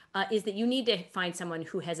confirmations, is that you need to find someone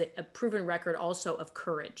who has a proven record also of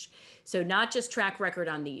courage. So not just track record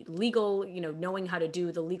on the legal, you know, knowing how to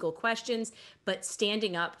do the legal questions, but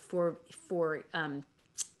standing up for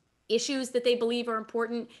issues that they believe are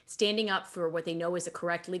important, standing up for what they know is a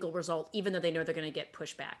correct legal result, even though they know they're going to get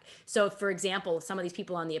pushback. So, for example, some of these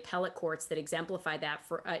people on the appellate courts that exemplify that,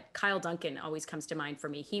 for Kyle Duncan always comes to mind for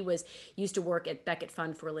me. He used to work at Becket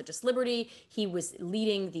Fund for Religious Liberty. He was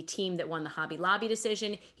leading the team that won the Hobby Lobby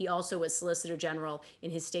decision. He also was Solicitor General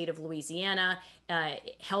in his state of Louisiana,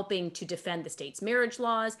 helping to defend the state's marriage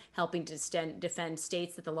laws, helping to defend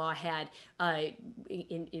states that the law had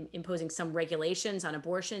imposing some regulations on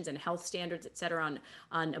abortions and health standards, et cetera,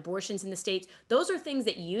 on abortions in the states. Those are things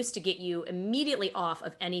that used to get you immediately off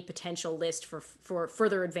of any potential list for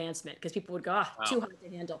further advancement, because people would go, wow, too hard to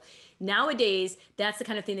handle. Nowadays, that's the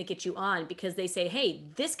kind of thing that gets you on, because they say, hey,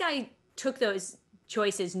 this guy took those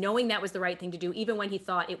choices knowing that was the right thing to do, even when he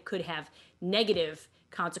thought it could have negative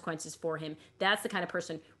consequences for him. That's the kind of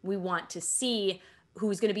person we want to see,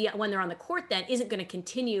 who's going to be, when they're on the court, then isn't going to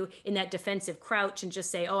continue in that defensive crouch and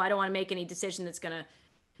just say, oh, I don't want to make any decision that's going to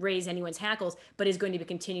raise anyone's hackles, but is going to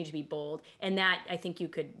continue to be bold. And that, I think you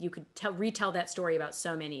could retell that story about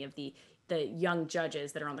so many of the young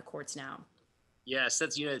judges that are on the courts now. Yes,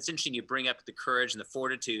 that's, it's interesting you bring up the courage and the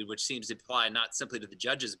fortitude, which seems to apply not simply to the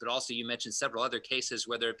judges, but also you mentioned several other cases,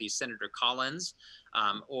 whether it be Senator Collins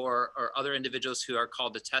or other individuals who are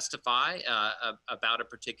called to testify about a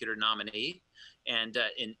particular nominee. And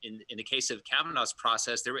in the case of Kavanaugh's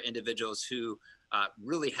process, there were individuals who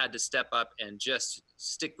really had to step up and just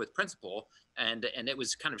stick with principle. And it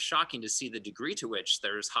was kind of shocking to see the degree to which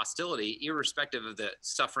there's hostility, irrespective of the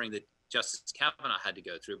suffering that Justice Kavanaugh had to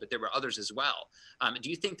go through, but there were others as well. Do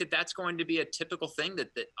you think that that's going to be a typical thing, that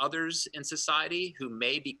others in society who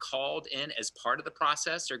may be called in as part of the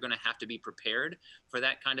process are going to have to be prepared for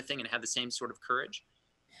that kind of thing and have the same sort of courage?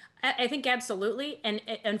 I think absolutely. And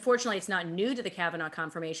unfortunately, it's not new to the Kavanaugh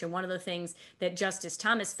confirmation. One of the things that Justice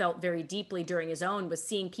Thomas felt very deeply during his own was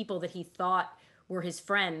seeing people that he thought were his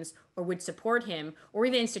friends or would support him, or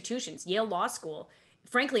even institutions, Yale Law School.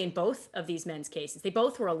 Frankly, in both of these men's cases, they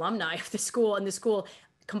both were alumni of the school, and the school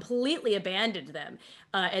completely abandoned them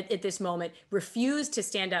at this moment, refused to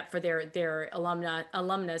stand up for their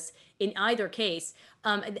alumnus in either case.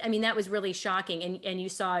 I mean, that was really shocking. And you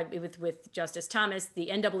saw it with Justice Thomas. The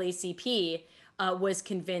NAACP was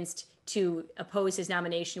convinced to oppose his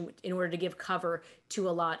nomination in order to give cover to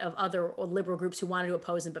a lot of other liberal groups who wanted to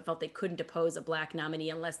oppose him but felt they couldn't oppose a black nominee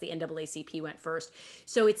unless the NAACP went first.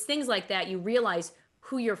 So it's things like that. You realize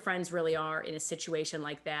who your friends really are in a situation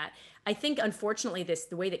like that. I think, unfortunately,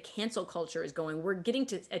 the way that cancel culture is going, we're getting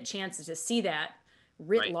to a chance to see that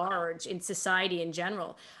writ large in society in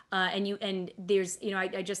general. And there's,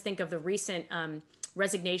 I just think of the recent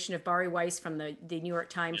resignation of Bari Weiss from the New York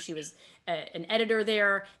Times. She was an editor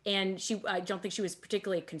there, and I don't think she was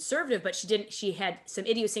particularly conservative, but she had some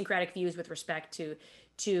idiosyncratic views with respect to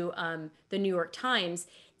the New York Times,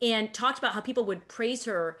 and talked about how people would praise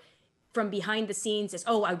her from behind the scenes as,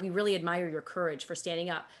 oh, we really admire your courage for standing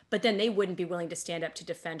up. But then they wouldn't be willing to stand up to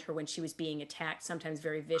defend her when she was being attacked, sometimes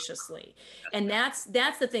very viciously. And that's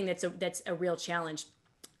the thing that's a real challenge.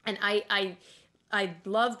 And I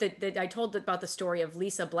love that I told about the story of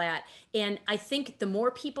Lisa Blatt. And I think the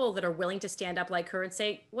more people that are willing to stand up like her and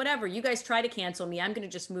say, whatever, you guys try to cancel me, I'm going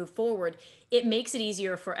to just move forward, it makes it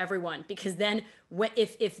easier for everyone. Because then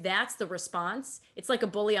if that's the response, it's like a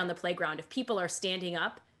bully on the playground. If people are standing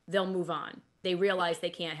up, they'll move on. They realize they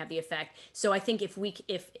can't have the effect. So I think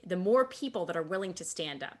if the more people that are willing to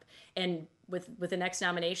stand up, and with the next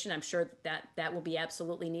nomination, I'm sure that will be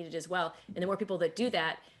absolutely needed as well. And the more people that do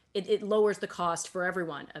that, it lowers the cost for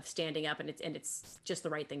everyone of standing up, and it's just the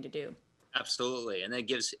right thing to do. Absolutely. And that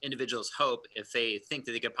gives individuals hope. If they think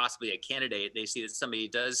that they could possibly be a candidate, they see that somebody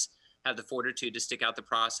does have the fortitude to stick out the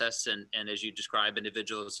process. And as you describe,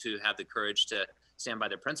 individuals who have the courage to stand by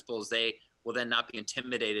their principles, they will then not be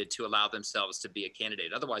intimidated to allow themselves to be a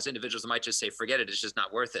candidate. Otherwise, individuals might just say, forget it, it's just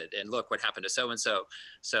not worth it. And look what happened to so-and-so.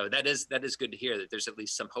 So that is good to hear, that there's at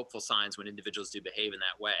least some hopeful signs when individuals do behave in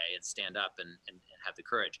that way and stand up and have the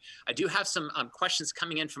courage. I do have some questions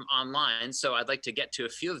coming in from online, so I'd like to get to a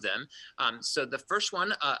few of them. So the first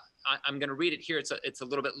one, I'm going to read it here. It's a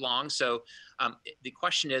little bit long. So the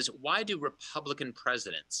question is, why do Republican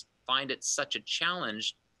presidents find it such a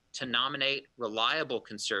challenge to nominate reliable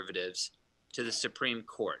conservatives to the Supreme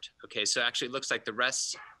Court? Okay, so actually it looks like the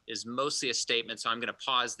rest is mostly a statement, so I'm going to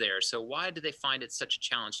pause there. So why do they find it such a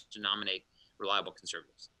challenge to nominate reliable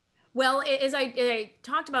conservatives? Well, as I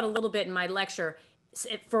talked about a little bit in my lecture,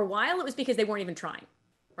 for a while it was because they weren't even trying,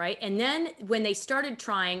 right? And then when they started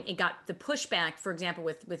trying and got the pushback, for example,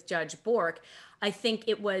 with Judge Bork, I think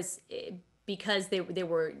it was because there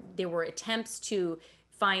were attempts to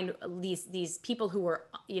find these people who were,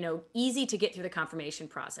 easy to get through the confirmation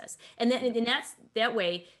process. And that's that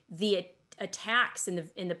way the attacks and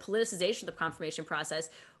the politicization of the confirmation process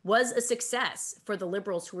was a success for the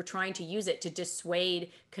liberals who were trying to use it to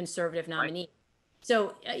dissuade conservative nominees. Right.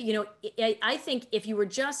 So, I think if you were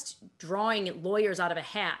just drawing lawyers out of a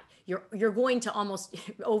hat, you're going to almost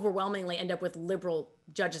overwhelmingly end up with liberal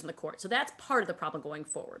judges in the court. So that's part of the problem going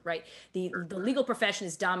forward, right? The legal profession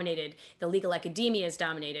is dominated, the legal academia is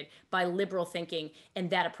dominated by liberal thinking and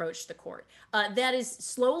that approach to the court. That is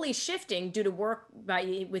slowly shifting due to work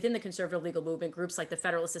within the conservative legal movement, groups like the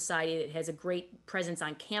Federalist Society that has a great presence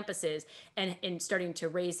on campuses and starting to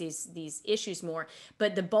raise these issues more.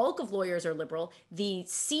 But the bulk of lawyers are liberal. The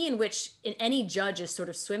sea in which any judge is sort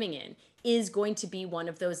of swimming in is going to be one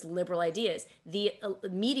of those liberal ideas. The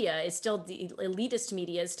media is still, the elitist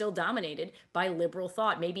media is still dominated by liberal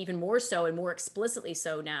thought, maybe even more so and more explicitly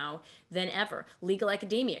so now than ever. Legal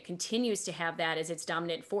academia continues to have that as its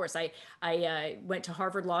dominant force. I went to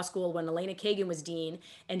Harvard Law School when Elena Kagan was dean,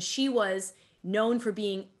 and she was known for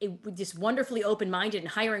being just wonderfully open-minded and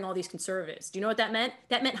hiring all these conservatives. Do you know what that meant?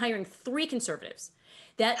 That meant hiring 3 conservatives.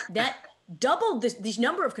 That doubled this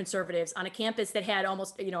number of conservatives on a campus that had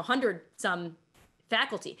almost 100 some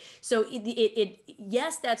faculty. So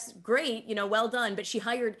yes, that's great, well done. But she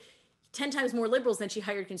hired 10 times more liberals than she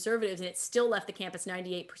hired conservatives, and it still left the campus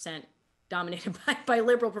 98% dominated by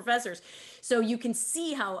liberal professors. So you can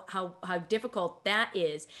see how difficult that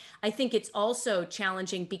is. I think it's also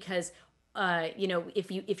challenging because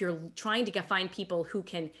if you're trying to find people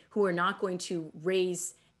who are not going to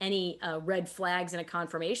raise any red flags in a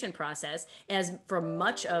confirmation process, as for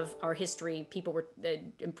much of our history,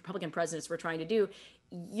 Republican presidents were trying to do,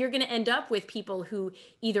 you're going to end up with people who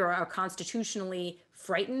either are constitutionally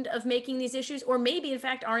frightened of making these issues, or maybe in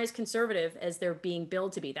fact aren't as conservative as they're being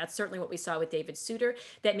billed to be. That's certainly what we saw with David Souter.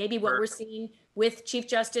 That may be what we're seeing with Chief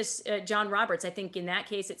Justice John Roberts. I think in that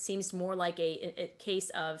case, it seems more like a case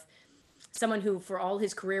of someone who for all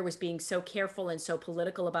his career was being so careful and so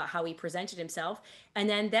political about how he presented himself. And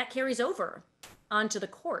then that carries over onto the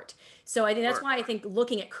court. So I think that's why I think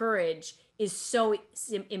looking at courage is so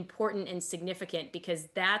important and significant, because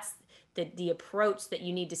that's the approach that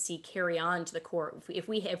you need to see carry on to the court. If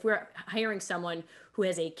we're hiring someone who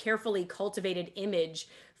has a carefully cultivated image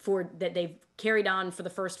that they've carried on for the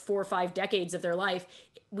first 4 or 5 decades of their life,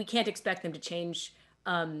 we can't expect them to change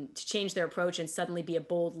their approach and suddenly be a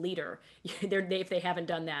bold leader if they haven't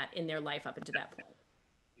done that in their life up until that point.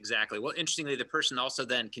 Exactly. Well, interestingly, the person also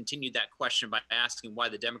then continued that question by asking why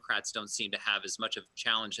the Democrats don't seem to have as much of a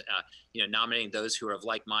challenge, nominating those who are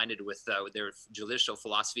like-minded with their judicial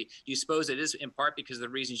philosophy. Do you suppose it is in part because of the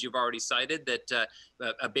reasons you've already cited, that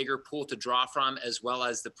a bigger pool to draw from, as well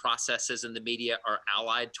as the processes and the media are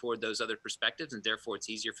allied toward those other perspectives, and therefore it's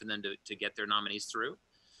easier for them to get their nominees through?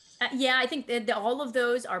 Yeah, I think that all of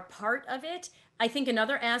those are part of it. I think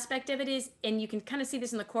another aspect of it is, and you can kind of see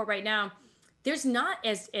this in the court right now, there's not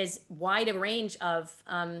as wide a range of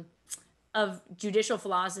judicial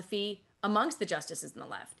philosophy amongst the justices on the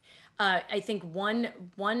left. I think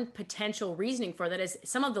one potential reasoning for that is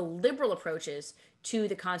some of the liberal approaches to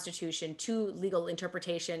the Constitution, to legal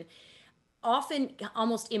interpretation, often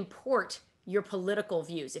almost import your political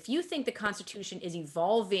views. If you think the Constitution is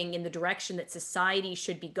evolving in the direction that society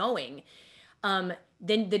should be going,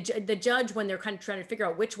 then the judge, when they're kind of trying to figure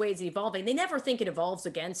out which way it's evolving, they never think it evolves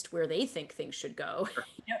against where they think things should go.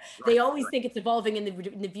 They always think it's evolving in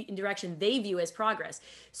the direction they view as progress.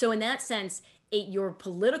 So in that sense, your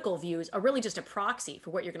political views are really just a proxy for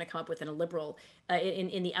what you're going to come up with in a liberal,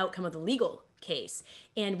 in the outcome of the legal case.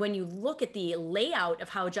 And when you look at the layout of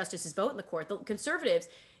how justices vote in the court, the conservatives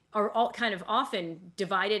are all kind of often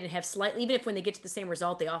divided and have slightly, even if when they get to the same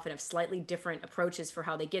result, they often have slightly different approaches for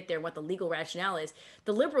how they get there and what the legal rationale is.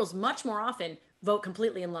 The liberals much more often vote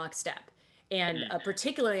completely in lockstep, and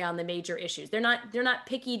particularly on the major issues. They're not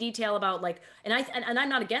picky detail about and I'm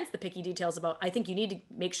not against the picky details about, I think you need to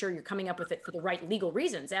make sure you're coming up with it for the right legal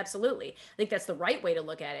reasons. Absolutely. I think that's the right way to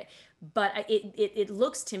look at it. But it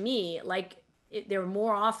looks to me like they're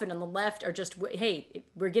more often on the left are just, hey,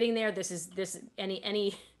 we're getting there.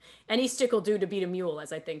 Any stick will do to beat a mule,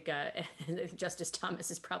 as I think Justice Thomas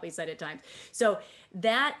has probably said at times. So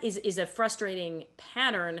that is a frustrating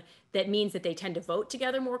pattern that means that they tend to vote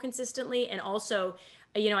together more consistently. And also,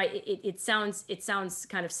 it sounds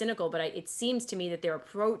kind of cynical, but it seems to me that their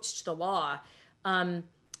approach to the law,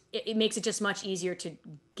 it makes it just much easier to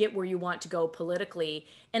get where you want to go politically.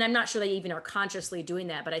 And I'm not sure they even are consciously doing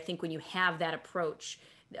that, but I think when you have that approach,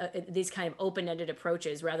 these kind of open-ended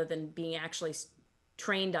approaches, rather than being actually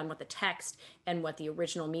trained on what the text and what the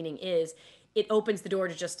original meaning is, it opens the door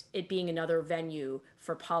to just it being another venue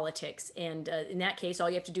for politics. And in that case, all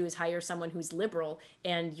you have to do is hire someone who's liberal,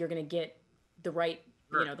 and you're going to get the right,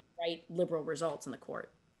 Sure. the right liberal results in the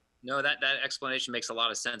court. No, that explanation makes a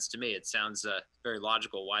lot of sense to me. It sounds very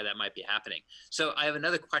logical why that might be happening. So I have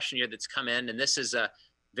another question here that's come in, and this is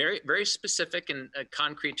very, very specific and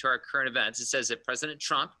concrete to our current events. It says if President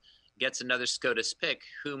Trump gets another SCOTUS pick,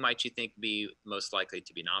 who might you think be most likely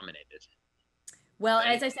to be nominated? Well,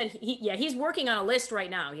 as I said, he's working on a list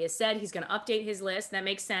right now. He has said he's going to update his list. That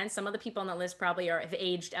makes sense. Some of the people on that list probably have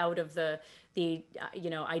aged out of the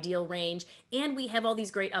ideal range. And we have all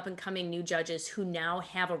these great up and coming new judges who now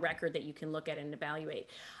have a record that you can look at and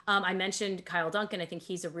evaluate. I mentioned Kyle Duncan. I think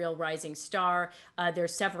he's a real rising star.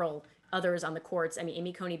 There's several others on the courts. I mean,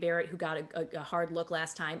 Amy Coney Barrett, who got a hard look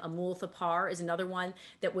last time. Amul Thapar is another one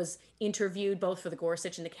that was interviewed both for the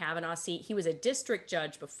Gorsuch and the Kavanaugh seat. He was a district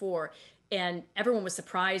judge before, and everyone was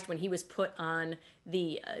surprised when he was put on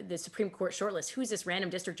the Supreme Court shortlist. Who's this random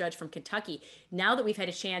district judge from Kentucky? Now that we've had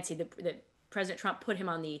a chance, that President Trump put him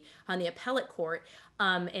on the appellate court,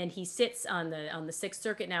 and he sits on the Sixth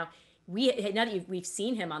Circuit now. Now that we've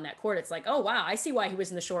seen him on that court, it's like, oh wow, I see why he was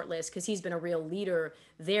in the short list, because he's been a real leader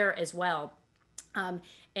there as well.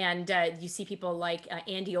 And you see people like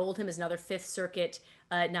Andy Oldham is another Fifth Circuit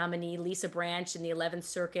nominee, Lisa Branch in the 11th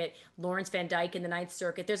Circuit, Lawrence Van Dyke in the Ninth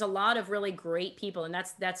Circuit. There's a lot of really great people, and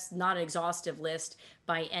that's not an exhaustive list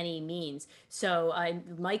by any means. So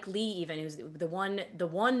Mike Lee, even, who's the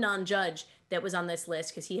one non-judge that was on this list,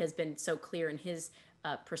 because he has been so clear in his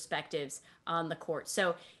perspectives on the court.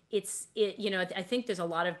 So I think there's a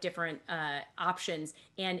lot of different options,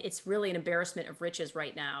 and it's really an embarrassment of riches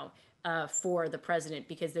right now for the president,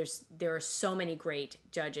 because there are so many great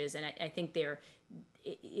judges, and I think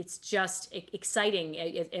it's just exciting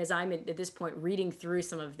as I'm at this point reading through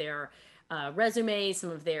some of their resumes, some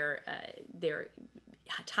of their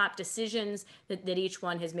top decisions that each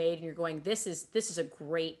one has made, and you're going, this is a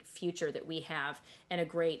great future that we have, and a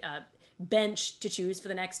great bench to choose for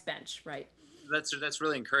the next bench, right? That's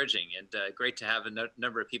really encouraging, and great to have a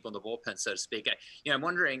number of people in the bullpen, so to speak. I'm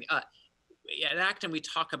wondering, at Acton, we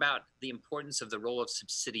talk about the importance of the role of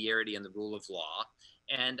subsidiarity and the rule of law.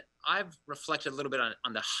 And I've reflected a little bit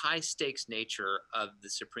on the high stakes nature of the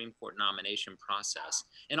Supreme Court nomination process,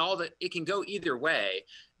 and all that it can go either way.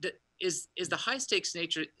 Is the high stakes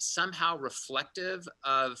nature somehow reflective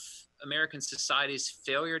of American society's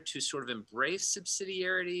failure to sort of embrace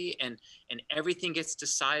subsidiarity, and everything gets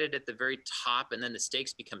decided at the very top, and then the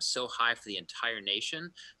stakes become so high for the entire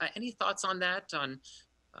nation? Any thoughts on that?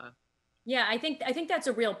 Yeah, I think that's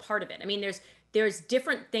a real part of it. I mean, there's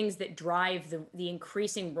different things that drive the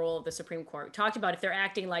increasing role of the Supreme Court. We talked about if they're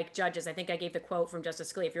acting like judges. I think I gave the quote from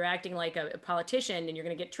Justice Scalia: if you're acting like a politician, and you're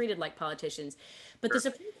going to get treated like politicians. But Sure. The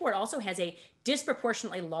Supreme Court also has a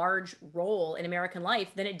disproportionately large role in American life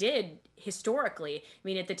than it did historically. I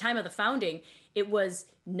mean, at the time of the founding, it was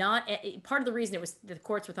not part of the reason the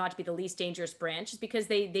courts were thought to be the least dangerous branch is because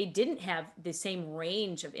they didn't have the same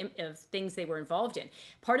range of things they were involved in.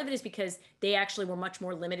 Part of it is because they actually were much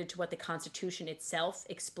more limited to what the Constitution itself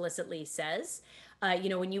explicitly says.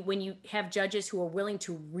 When you have judges who are willing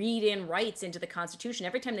to read in rights into the Constitution,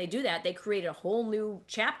 every time they do that, they create a whole new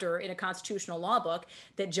chapter in a constitutional law book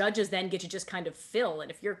that judges then get to just kind of fill.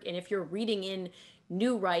 And if you're reading in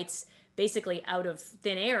new rights basically out of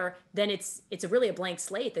thin air, then it's really a blank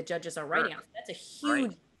slate that judges are writing on. That's a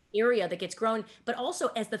huge area that gets grown. But also,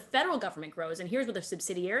 as the federal government grows, and here's where the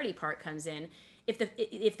subsidiarity part comes in, if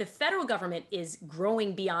the federal government is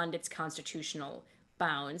growing beyond its constitutional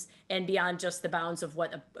bounds and beyond just the bounds of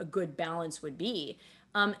what a good balance would be,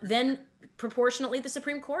 then proportionately the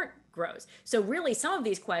Supreme Court grows. So really, some of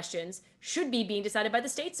these questions should be being decided by the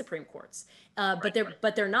state Supreme Courts, but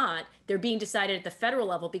they're not. They're being decided at the federal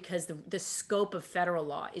level because the scope of federal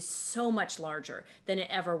law is so much larger than it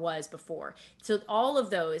ever was before. So all of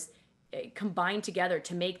those combine together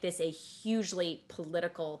to make this a hugely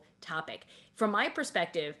political topic. From my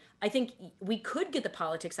perspective, I think we could get the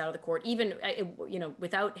politics out of the court, even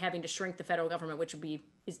without having to shrink the federal government, which would be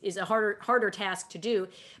is a harder task to do.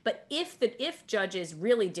 But if judges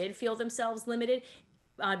really did feel themselves limited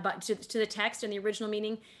but to the text and the original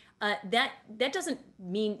meaning, that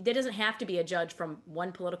doesn't have to be a judge from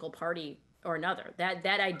one political party or another.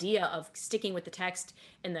 That idea of sticking with the text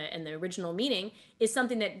and the original meaning is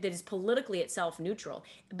something that is politically itself neutral.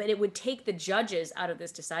 But it would take the judges out of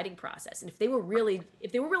this deciding process. And if they were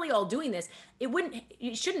really all doing this,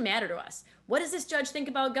 it shouldn't matter to us. What does this judge think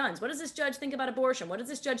about guns? What does this judge think about abortion? What does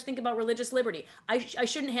this judge think about religious liberty? I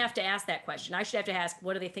shouldn't have to ask that question. I should have to ask,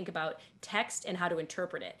 what do they think about text and how to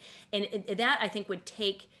interpret it? And that, I think, would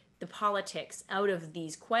take the politics out of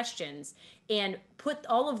these questions and put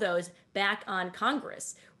all of those back on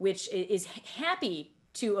Congress, which is happy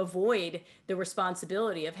to avoid the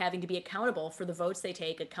responsibility of having to be accountable for the votes they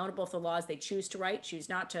take, accountable for the laws they choose to write, choose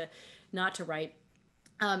not to write.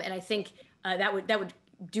 And I think that would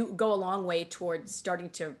go a long way towards starting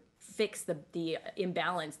to fix the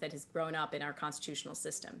imbalance that has grown up in our constitutional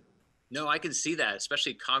system. No, I can see that,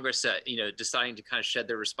 especially Congress, deciding to kind of shed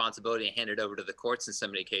their responsibility and hand it over to the courts in so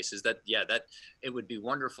many cases. That it would be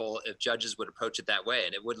wonderful if judges would approach it that way,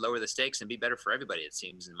 and it would lower the stakes and be better for everybody. It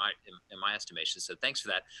seems, in my estimation. So thanks for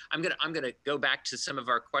that. I'm gonna go back to some of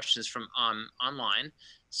our questions from online.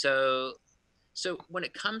 So when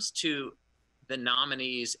it comes to the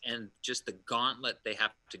nominees and just the gauntlet they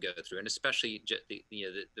have to go through, and especially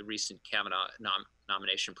the recent Kavanaugh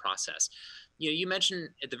nomination process. You mentioned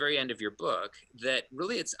at the very end of your book that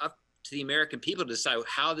really it's up to the American people to decide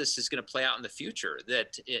how this is going to play out in the future.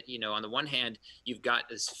 That on the one hand, you've got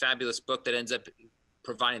this fabulous book that ends up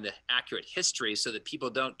providing the accurate history so that people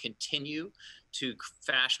don't continue to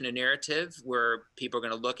fashion a narrative where people are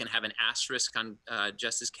going to look and have an asterisk on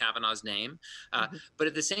Justice Kavanaugh's name. But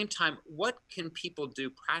at the same time, what can people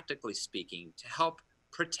do, practically speaking, to help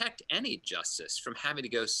protect any justice from having to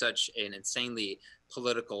go such an insanely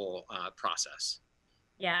political process?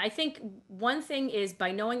 Yeah, I think one thing is,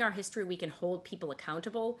 by knowing our history, we can hold people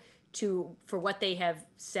accountable for what they have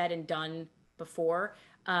said and done before.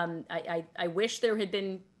 I wish there had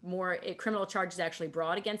been more criminal charges actually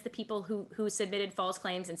brought against the people who submitted false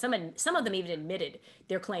claims, and some of them even admitted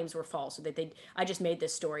their claims were false, so that I just made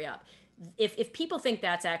this story up. If people think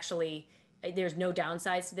that's actually, there's no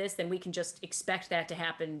downsides to this, then we can just expect that to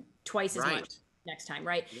happen twice as much next time,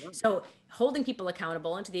 right? Yeah. So holding people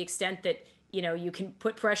accountable, and to the extent that you can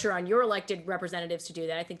put pressure on your elected representatives to do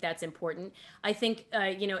that, I think that's important. I think,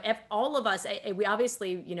 if all of us, we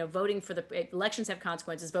obviously, voting for the elections have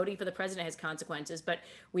consequences, voting for the president has consequences, but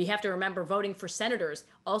we have to remember voting for senators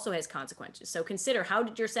also has consequences. So consider, how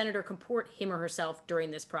did your senator comport him or herself during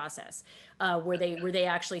this process? Were they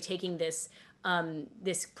actually taking this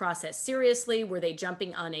process seriously? Were they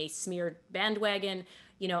jumping on a smear bandwagon?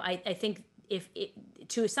 I think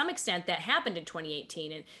to some extent that happened in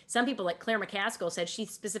 2018, and some people like Claire McCaskill said she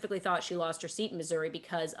specifically thought she lost her seat in Missouri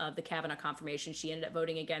because of the Kavanaugh confirmation. She ended up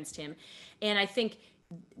voting against him, and I think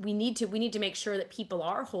we need to make sure that people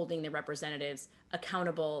are holding their representatives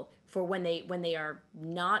accountable for when they are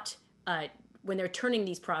not when they're turning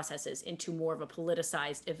these processes into more of a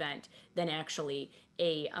politicized event than actually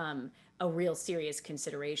a real serious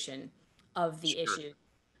consideration of the issue.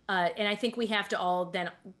 And I think we have to all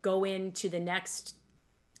then go into the next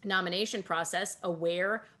nomination process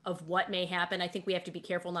aware of what may happen. I think we have to be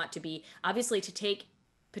careful not to to take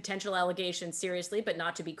potential allegations seriously, but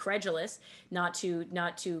not to be credulous, not to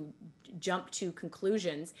jump to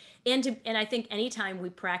conclusions. And I think anytime we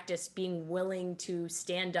practice being willing to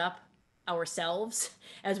stand up ourselves,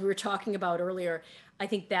 as we were talking about earlier, I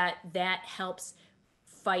think that helps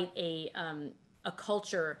fight a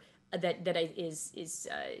culture that is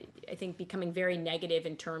I think becoming very negative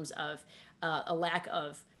in terms of a lack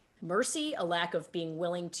of mercy, a lack of being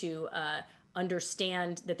willing to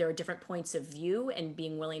understand that there are different points of view, and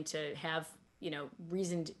being willing to have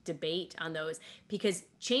reasoned debate on those. Because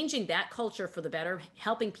changing that culture for the better,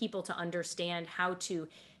 helping people to understand how to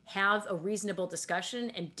have a reasonable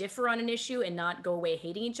discussion and differ on an issue and not go away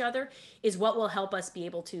hating each other, is what will help us be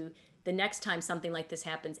able to, the next time something like this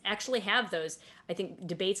happens, actually have those, I think,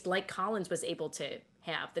 debates like Collins was able to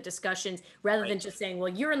have, the discussions, rather than just saying, well,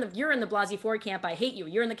 you're in the Blasey Ford camp, I hate you.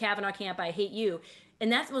 You're in the Kavanaugh camp, I hate you.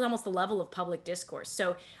 And that was almost the level of public discourse.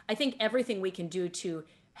 So I think everything we can do to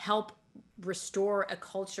help restore a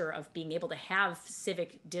culture of being able to have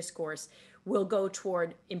civic discourse will go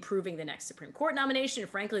toward improving the next Supreme Court nomination,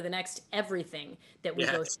 and frankly, the next everything that we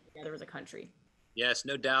go through together as a country. Yes,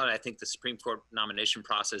 no doubt. I think the Supreme Court nomination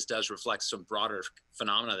process does reflect some broader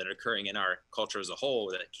phenomena that are occurring in our culture as a whole,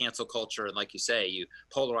 that cancel culture. And like you say, you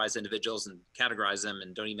polarize individuals and categorize them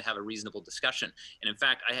and don't even have a reasonable discussion. And in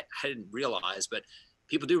fact, I didn't realize, but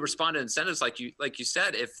people do respond to incentives, like you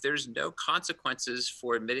said. If there's no consequences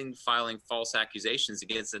for admitting filing false accusations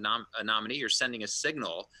against a nominee, you're sending a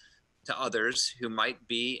signal to others who might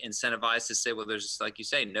be incentivized to say, well, there's, like you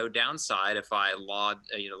say, no downside if I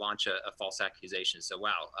launch a false accusation. So,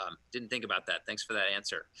 wow, didn't think about that. Thanks for that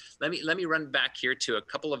answer. Let me run back here to a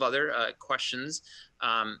couple of other questions.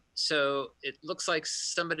 So it looks like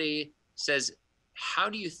somebody says, how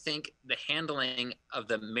do you think the handling of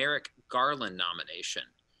the Merrick Garland nomination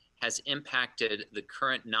has impacted the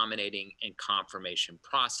current nominating and confirmation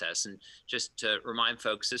process. And just to remind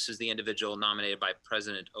folks, this is the individual nominated by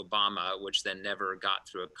President Obama, which then never got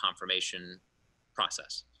through a confirmation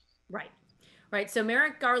process. Right. Right. So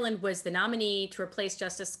Merrick Garland was the nominee to replace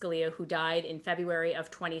Justice Scalia, who died in February of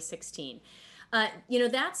 2016.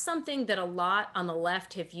 That's something that a lot on the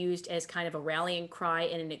left have used as kind of a rallying cry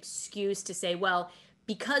and an excuse to say, well,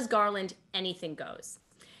 because Garland, anything goes.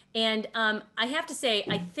 And I have to say,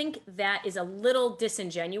 I think that is a little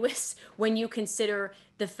disingenuous when you consider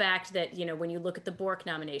the fact that, when you look at the Bork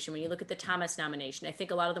nomination, when you look at the Thomas nomination, I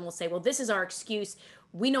think a lot of them will say, well, this is our excuse.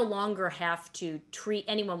 We no longer have to treat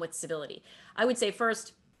anyone with civility. I would say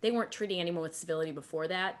first, they weren't treating anyone with civility before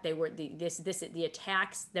that. They were the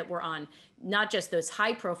attacks that were on not just those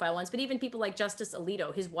high profile ones, but even people like Justice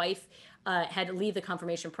Alito. His wife had to leave the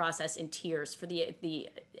confirmation process in tears for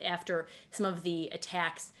after some of the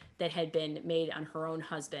attacks that had been made on her own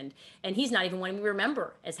husband. And he's not even one we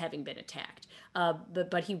remember as having been attacked.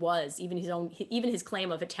 But he was. Even his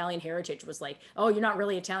claim of Italian heritage was like, oh, you're not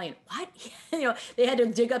really Italian. What? They had to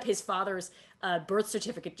dig up his father's birth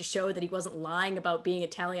certificate to show that he wasn't lying about being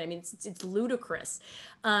Italian. I mean, it's ludicrous.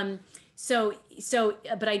 But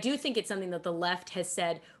I do think it's something that the left has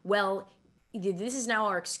said, well, this is now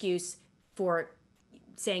our excuse for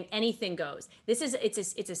saying anything goes.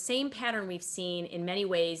 It's a same pattern we've seen in many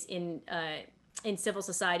ways in civil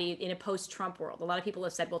society in a post-Trump world. A lot of people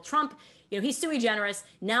have said, well, Trump, he's sui generis.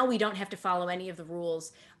 Now we don't have to follow any of the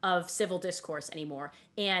rules of civil discourse anymore.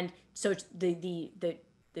 And so the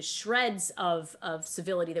shreds of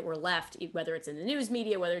civility that were left, whether it's in the news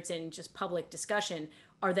media, whether it's in just public discussion,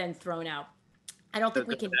 are then thrown out. I don't think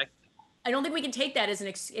we can take that as an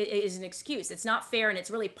excuse. It's not fair, and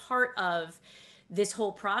it's really part of this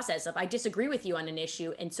whole process of I disagree with you on an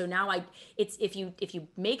issue, and so now if you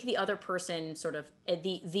make the other person sort of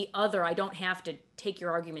the other, I don't have to take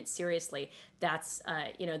your argument seriously. That's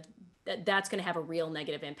that's going to have a real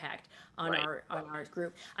negative impact on our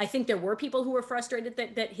group. I think there were people who were frustrated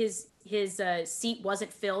that his seat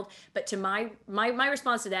wasn't filled, but to my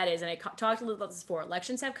response to that is, and I talked a little about this before,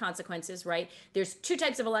 elections have consequences, right? There's two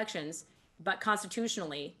types of elections, but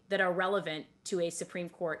constitutionally, that are relevant to a Supreme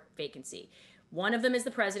Court vacancy. One of them is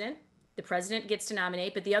the president. The president gets to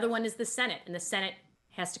nominate, but the other one is the Senate, and the Senate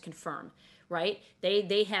has to confirm, right?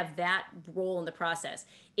 They have that role in the process.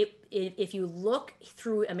 If you look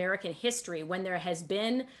through American history, when there has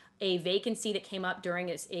been a vacancy that came up during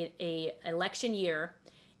a election year,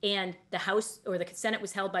 and the House or the Senate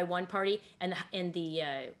was held by one party, and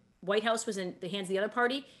the White House was in the hands of the other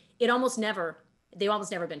party, they've almost never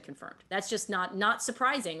been confirmed. That's just not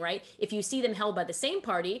surprising, right? If you see them held by the same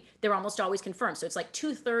party, they're almost always confirmed. So it's like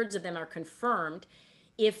 2/3 of them are confirmed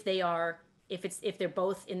if they're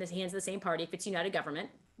both in the hands of the same party, if it's united government.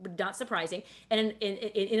 Not surprising. And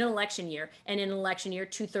in an election year,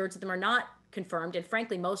 2/3 of them are not confirmed, and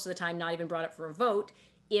frankly, most of the time, not even brought up for a vote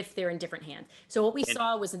if they're in different hands. So what we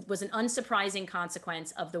saw was an unsurprising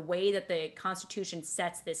consequence of the way that the Constitution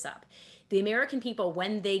sets this up. The American people,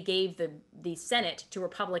 when they gave the Senate to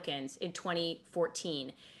Republicans in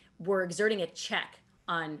 2014, were exerting a check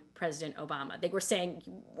on President Obama. They were saying,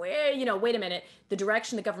 well, wait a minute, the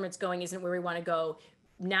direction the government's going isn't where we want to go.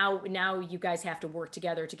 Now you guys have to work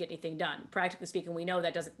together to get anything done. Practically speaking, we know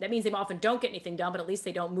that means they often don't get anything done, but at least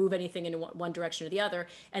they don't move anything in one direction or the other.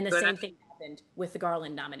 And the same thing happened with the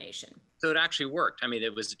Garland nomination. So it actually worked. I mean,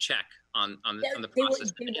 it was a check on the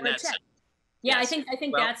process. Yeah, yes. I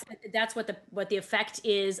think that's what the effect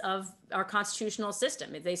is of our constitutional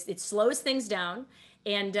system. It slows things down,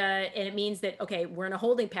 and it means that, okay, we're in a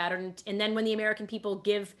holding pattern. And then when the American people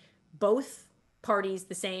give both parties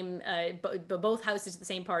the same, both houses the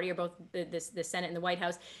same party, or both the Senate and the White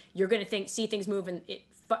House, you're going to see things move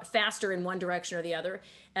faster in one direction or the other.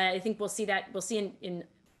 I think we'll see in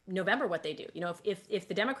November what they do. If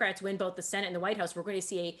the Democrats win both the Senate and the White House, we're going to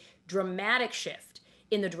see a dramatic shift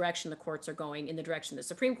in the direction the courts are going, in the direction the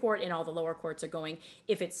Supreme Court and all the lower courts are going.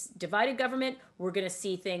 If it's divided government, we're going to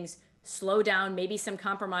see things slow down, maybe some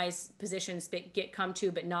compromise positions that come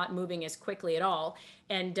to, but not moving as quickly at all,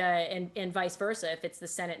 and vice versa if it's the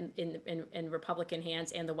Senate in Republican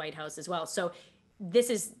hands and the White House as well. So this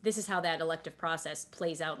is how that elective process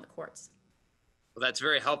plays out in the courts. Well, that's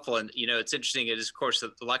very helpful. And, it's interesting. It is, of course,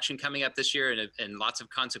 the election coming up this year and lots of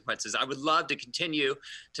consequences. I would love to continue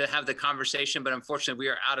to have the conversation, but unfortunately, we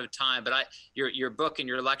are out of time. But your book and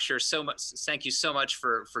your lecture, so much. Thank you so much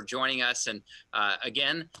for joining us. And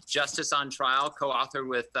again, Justice on Trial, co-authored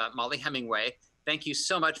with Molly Hemingway. Thank you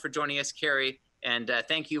so much for joining us, Carrie. And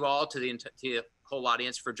thank you all to the whole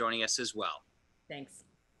audience for joining us as well. Thanks.